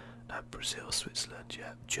 Brazil, Switzerland,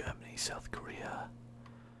 yeah, Germany, South Korea,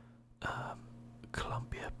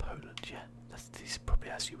 Colombia, Poland, yeah. These are probably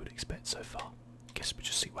as you would expect so far. Guess we'll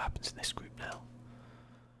just see what happens in this group now.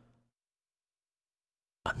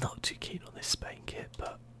 I'm not too keen on this Spain kit,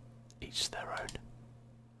 but each their own.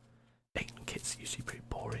 England kit's usually pretty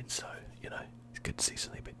boring, so, you know, it's good to see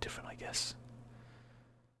something a bit different, I guess.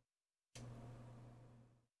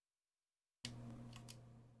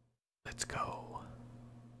 Let's go.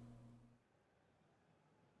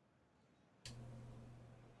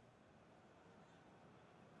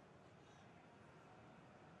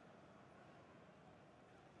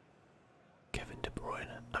 Kevin De Bruyne.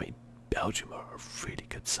 I mean, Belgium are a really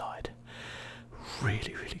good side.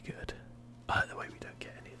 Really, really good. I like the way we don't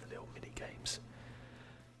get any of the little mini games.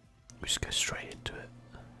 We just go straight into it.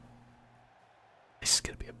 This is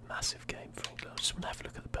going to be a massive game for England. I just want to have a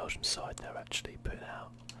look at the Belgian side they're actually putting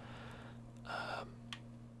out.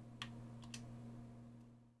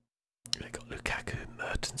 They've got Lukaku,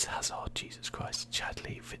 Mertens, Hazard, Jesus Christ,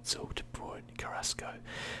 Chadley, Witsel, De Bruyne, Carrasco,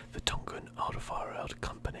 Vertonghen, Alderweireld,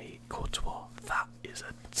 Company, Courtois. That is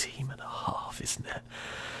a team and a half, isn't it?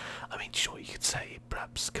 I mean, sure, you could say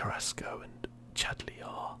perhaps Carrasco and Chadley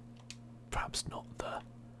are perhaps not the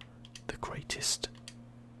greatest,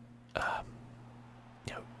 you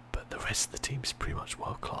know, but the rest of the team is pretty much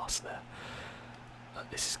world class there.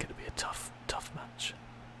 This is going to be a tough match.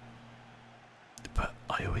 But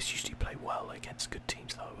I always usually play well against good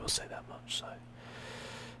teams, though, I will say that much, so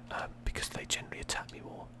because they generally attack me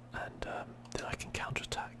more, and then I can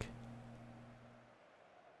counter-attack.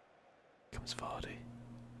 Comes Vardy.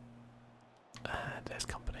 And there's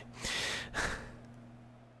Company.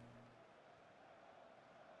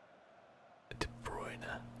 De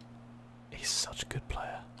Bruyne. He's such a good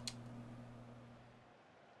player.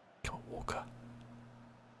 Come on, Walker.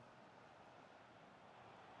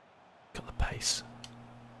 Got the pace.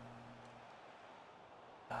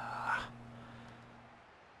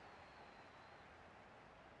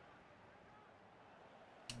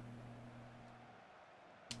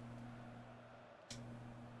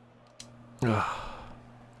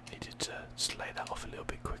 Needed to just lay that off a little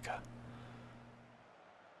bit quicker.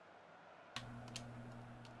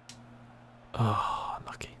 Oh,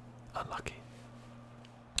 unlucky. Unlucky.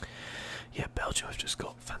 Yeah, Belgium have just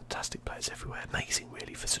got fantastic players everywhere. Amazing,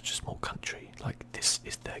 really, for such a small country. Like, this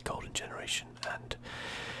is their golden generation, and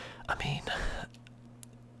I mean,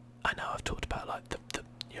 I know I've talked about like the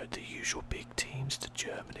you know, the usual big teams, the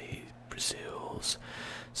Germany, Brazil's,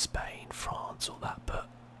 Spain, France, all that, but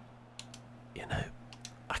you know,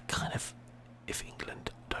 I kind of, if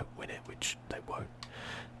England don't win it, which they won't,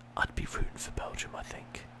 I'd be rooting for Belgium, I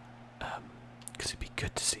think, because it'd be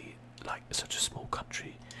good to see like such a small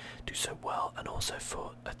country do so well, and also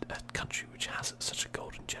for a country which has such a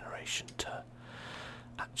golden generation to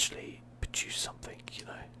actually produce something, you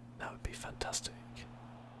know, that would be fantastic.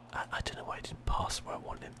 I don't know why he didn't pass where I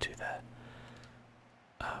wanted him to there.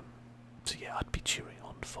 So yeah, I'd be cheering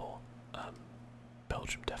on for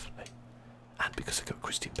Belgium, definitely. And because they've got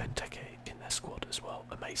Christian Benteke in their squad as well,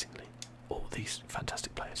 amazingly. All these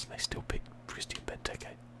fantastic players, and they still picked Christian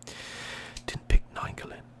Benteke. Didn't pick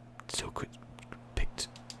Nainggolan, still picked...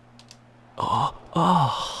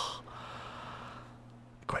 Oh!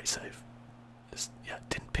 Great save. Yeah,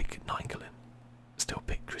 didn't pick Nainggolan, still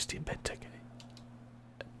picked Christian Benteke.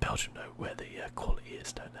 Belgium know where the quality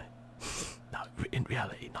is, don't they? No, in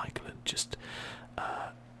reality, Nainggolan just...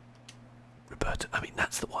 Roberto, I mean,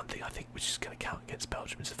 that's the one thing I think which is going to count against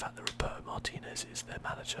Belgium, is the fact that Roberto Martinez is their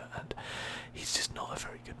manager, and he's just not a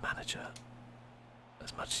very good manager,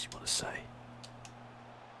 as much as you want to say.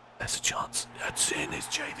 There's a chance. That's in, it's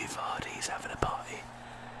Jamie Vardy, he's having a party.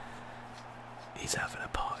 He's having a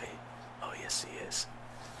party. Oh yes, he is.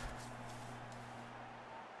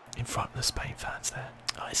 In front of the Spain fans there.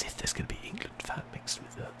 Oh, as if there's going to be England fan mixed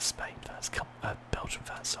with Spain fans. Belgium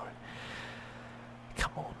fans, sorry.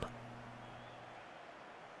 Come on.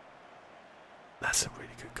 That's a really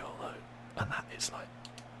good goal though, and that is like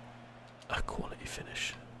a quality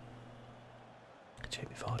finish.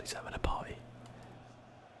 Jamie Vardy's having a party.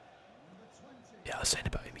 Yeah, I was saying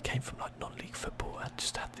about him, he came from like non-league football and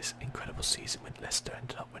just had this incredible season when Leicester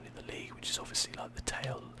ended up winning the league, which is obviously like the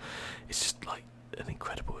tail. It's just like an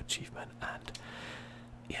incredible achievement, and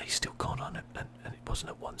yeah, he's still gone on it, and it wasn't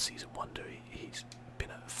a one season wonder. He's been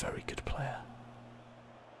a very good player.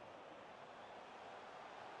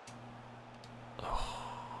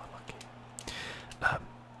 Oh, lucky.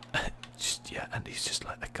 Just, yeah, and he's just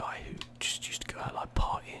like a guy who just used to go out like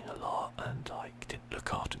partying a lot and like didn't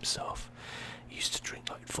look after himself. He used to drink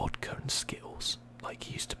like vodka and Skittles. Like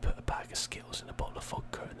he used to put a bag of Skittles in a bottle of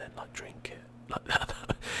vodka and then like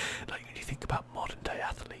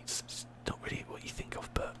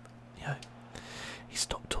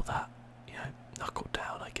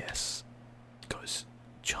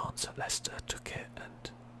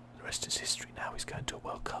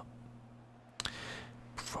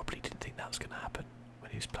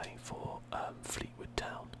who's playing for Fleetwood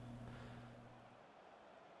Town.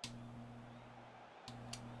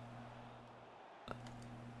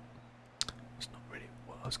 It's not really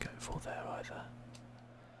what I was going for there either.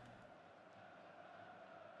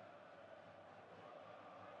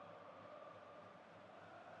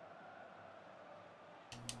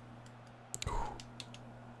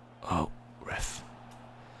 Oh, ref.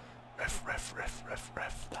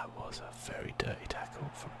 Ref. That was a very dirty tackle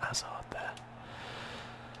from Hazard there.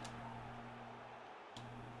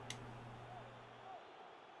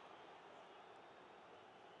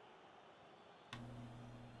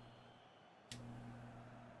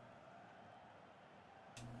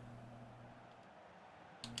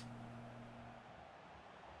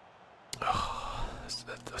 Oh, that's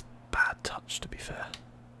a bad touch, to be fair.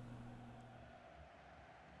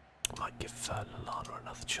 Might give Lallana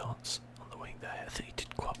another chance on the wing there. I think he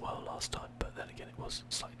did quite well last time, but then again it was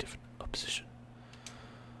slightly different opposition.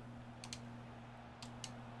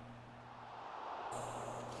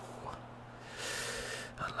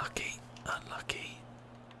 Unlucky, unlucky.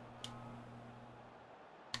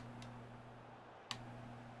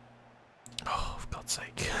 Oh, for God's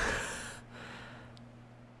sake.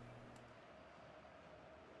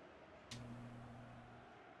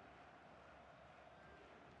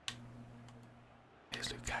 Here's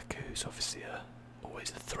Lukaku, who's obviously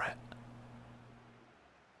always a threat.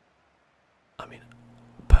 I mean,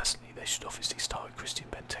 personally, they should obviously start with Christian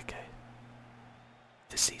Benteke.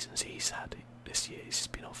 The seasons he's had this year, he's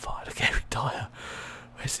just been on fire. Look, Eric Dyer.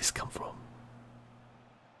 Where's this come from?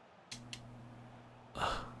 Where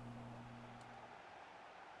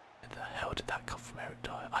the hell did that come from, Eric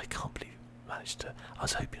Dyer? I can't believe he managed to. I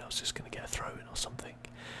was hoping I was just going to get a throw in or something.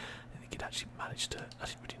 I think he'd actually managed to. I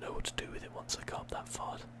didn't really know what to do with it once I got up that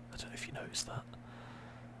far. I don't know if you noticed that.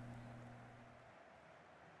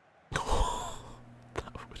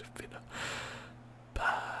 That would have been a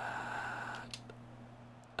bad.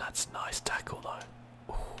 That's a nice tackle though.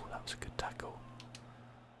 Oh, that was a good tackle.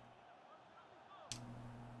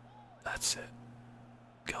 That's it.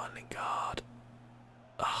 Go on, Lingard.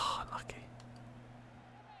 Ah, unlucky.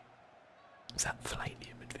 Is that Fellaini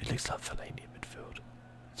in midfield? It looks like Fellaini in midfield.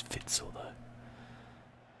 It's Fitzel though.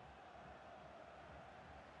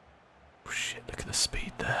 Oh shit, look at the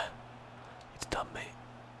speed there. It's done me.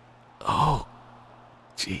 Oh!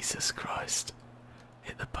 Jesus Christ.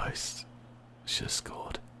 Hit the post. Should have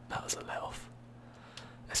scored. That was a let off.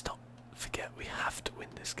 Let's not forget we have to win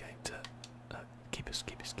this game to keep us.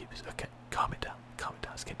 Okay, calm it down.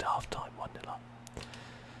 Let's get to half time, 1-0 up.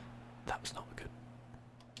 That was not good.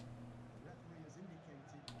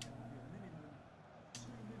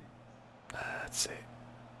 That's it.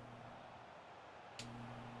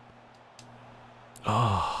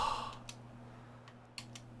 Oh.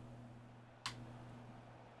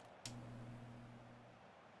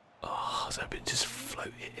 Oh, I was hoping to just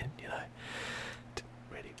float it in, you know. Didn't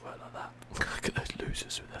really work like that. Look at those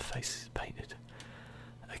losers with their faces painted.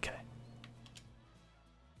 Okay.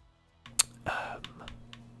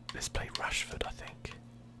 Let's play Rashford, I think.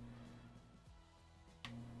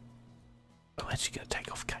 I'm actually going to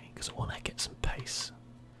take off Kane because I want to get some pace.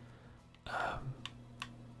 But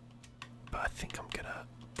I think I'm going to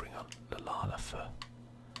bring on Lallana for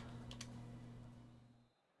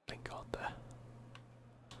Lingard there.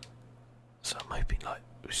 So I'm hoping like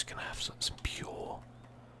we're just going to have some pure.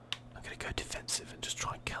 I'm going to go defensive and just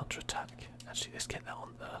try and counter attack. Actually, let's get that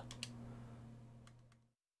on the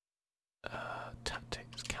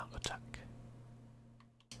tactics, counter attack.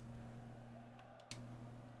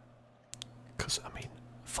 Because I mean,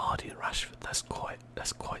 Vardy and Rashford, that's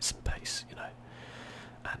quite some pace, you know.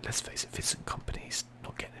 And let's face it, Vincent Kompany's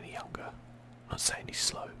not getting any younger. I'm not saying he's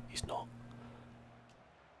slow, he's not.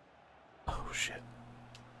 Oh shit.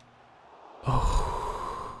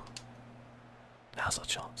 Oh. Now's our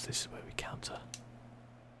chance, this is where we counter.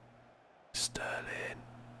 Sterling.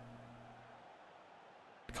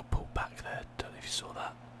 Got pulled back there, don't know if you saw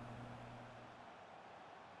that.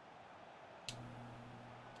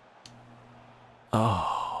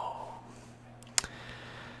 Oh.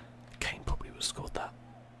 Kane probably would have scored that.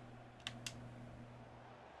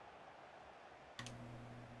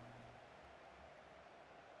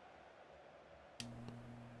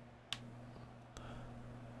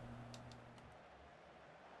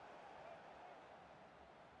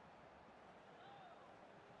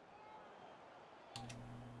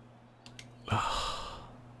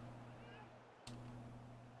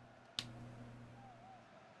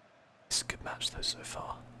 It's a good match though so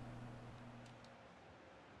far.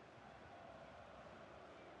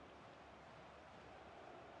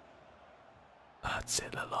 That's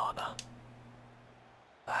it, Lallana.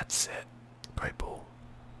 That's it. Great ball.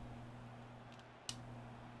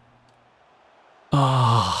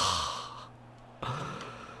 Oh.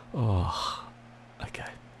 Oh. Okay,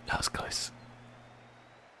 that was close.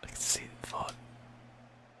 I can see the fart.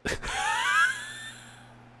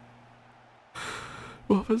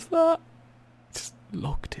 What was that? Just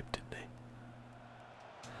locked him, didn't he?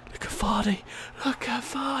 Look at Vardy! Look at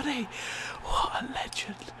Vardy! What a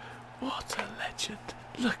legend! What a legend!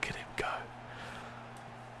 Look at him go!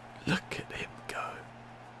 Look at him go!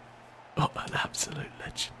 What an absolute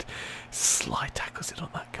legend! Slide tackles it on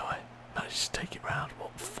that guy. Manages to take it round.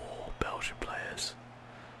 What, 4 Belgian players?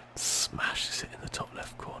 Smashes it in the top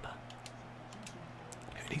left corner.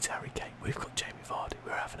 Who needs Harry Kane? We've got Jamie Vardy.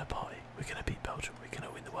 We're having a party. We're going to beat Belgium. We're going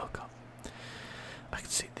to win the World Cup. I can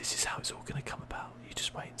see this is how it's all going to come about. You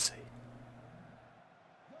just wait and see.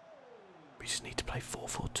 We just need to play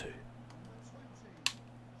 4-4-2.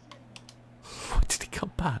 Why did he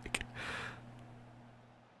come back?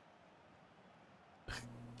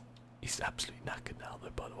 He's absolutely knackered now though,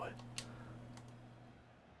 by the way.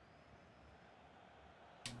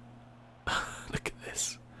 Look at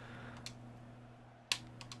this.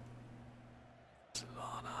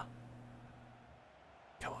 Lallana.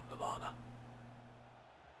 Come on, Lallana.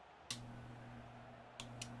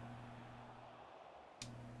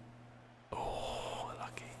 Oh,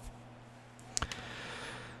 unlucky.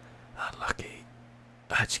 Unlucky.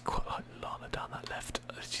 I actually quite like Lallana down that left.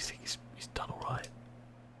 Do you think he's done alright?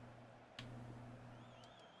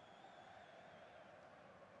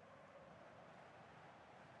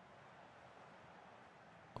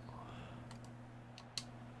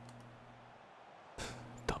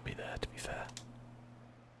 Dummy there, to be fair.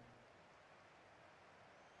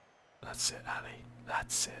 That's it, Ali.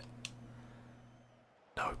 That's it.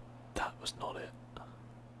 No, that was not it.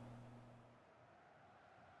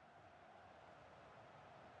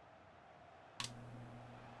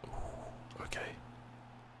 Ooh, okay.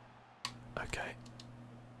 Okay.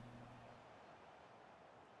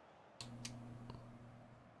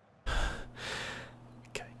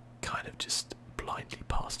 Okay, kind of just blindly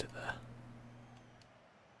passed it there.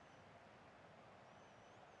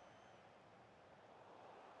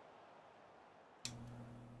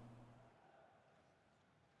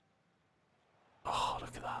 Oh,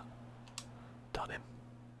 look at that. Done him.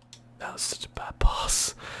 That was such a bad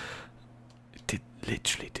pass. It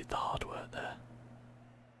literally did the hard work there.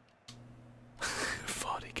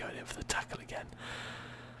 Vardy going in for the tackle again.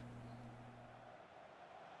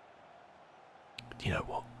 You know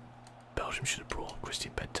what? Belgium should have brought on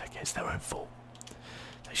Christian Benteke. It's their own fault.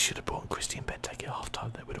 They should have brought on Christian Benteke at half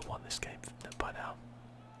time. They would have won this game by now.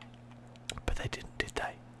 But they didn't, did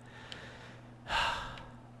they?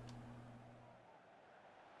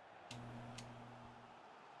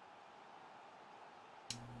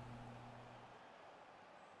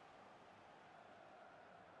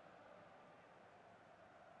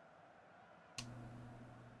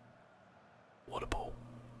 What a ball.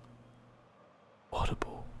 What a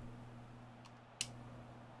ball.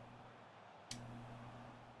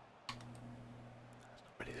 That's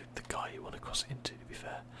not really the guy you want to cross it into, to be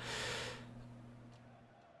fair.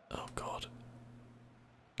 Oh god.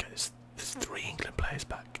 Okay, there's 3 England players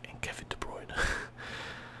back and Kevin De Bruyne.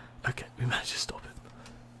 Okay, we managed to stop him.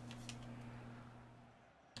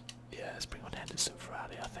 Yeah, let's bring on Henderson for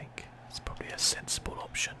Ali, I think. It's probably a sensible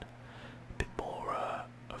option. A bit more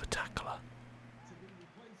of a tackler.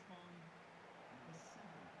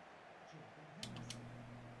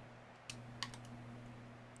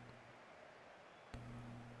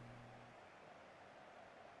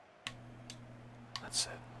 That's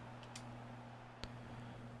it.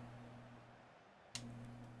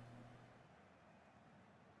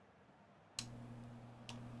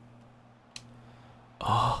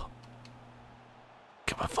 Oh.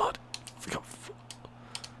 Come on, Vard.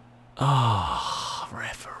 Ah, oh,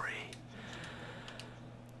 referee.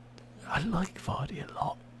 I like Vardy a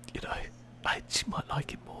lot, you know. I actually might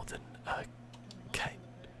like him more than Kane.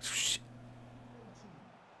 Shit.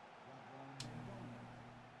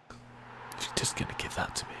 She's just gonna give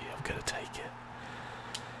that to me. I'm gonna take it.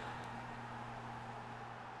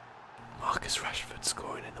 Marcus Rashford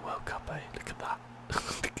scoring in the World Cup, eh? Look at that.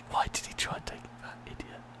 Why did he try and take that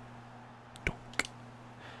idiot? Donk.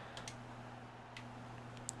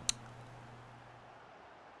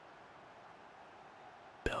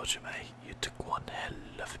 Belgium, eh? You took one hell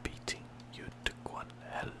of a beating. You took one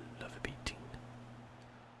hell of a beating.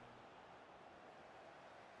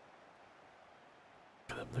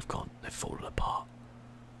 Look at them, they've fallen apart.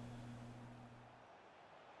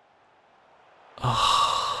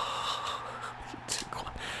 Oh, you took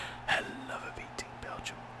one hell of a beating,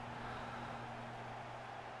 Belgium.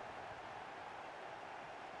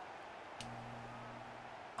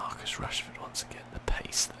 There's Rashford once again, the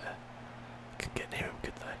pace there. Couldn't get near him,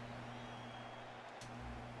 could they?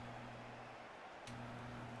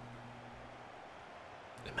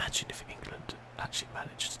 Imagine if England actually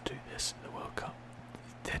managed to do this in the World Cup.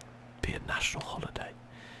 There'd be a national holiday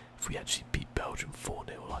if we actually beat Belgium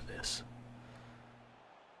 4-0 like this.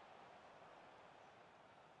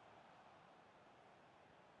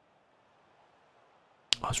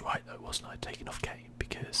 I was right though, wasn't I, taking off Kane,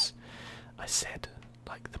 because I said,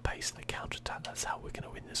 like, the pace and the counter-attack, that's how we're going to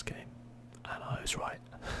win this game. And I was right.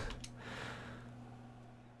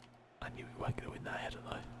 I knew we weren't going to win that header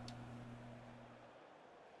though.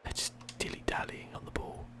 They're just dilly-dallying on the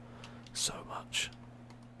ball so much.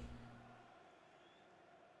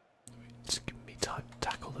 Just give me time to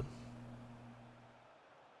tackle them.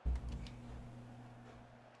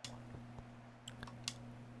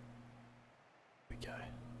 Here we go.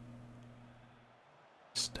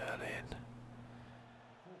 Sterling.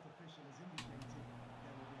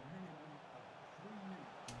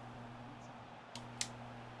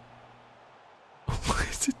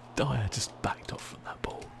 Dyer just backed off from that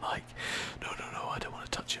ball. Like, no, I don't want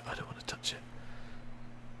to touch it. I don't want to touch it.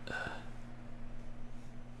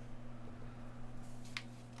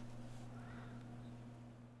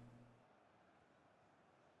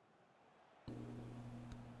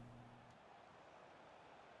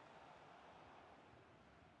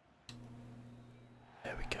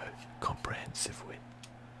 There we go. Comprehensive win.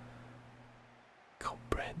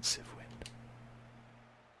 Comprehensive win.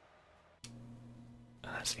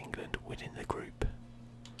 And that's England winning the group.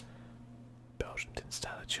 Belgium didn't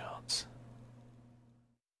stand a chance.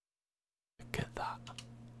 Look at that.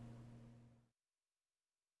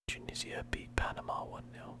 Tunisia beat Panama 1-0.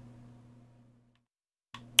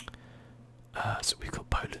 So we've got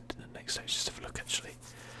Poland in the next stage. Just have a look actually.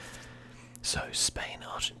 So Spain,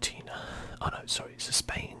 Argentina. Oh no, sorry. So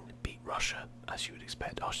Spain beat Russia, as you would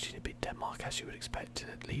expect. Argentina beat Denmark, as you would expect, to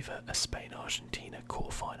leave a Spain-Argentina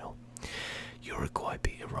quarter-final. Uruguay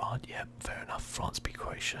beat Iran, yeah, fair enough. France beat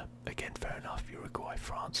Croatia, again, fair enough. Uruguay,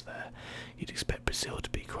 France there. You'd expect Brazil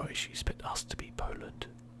to beat Croatia, you'd expect us to beat Poland.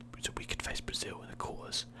 So we could face Brazil in the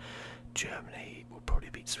quarters. Germany will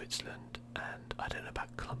probably beat Switzerland, and I don't know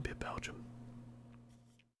about Colombia, Belgium.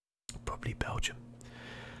 Probably Belgium.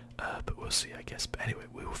 But we'll see, I guess. But anyway,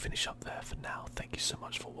 we will finish up there for now. Thank you so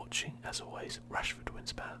much for watching. As always, Rashford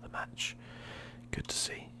wins man of the match. Good to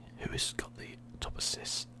see. Who has got the top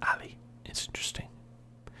assists? Ali. It's interesting.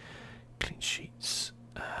 Clean sheets.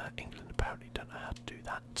 England apparently don't know how to do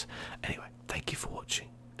that. Anyway, thank you for watching,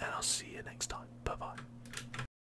 and I'll see you next time. Bye bye.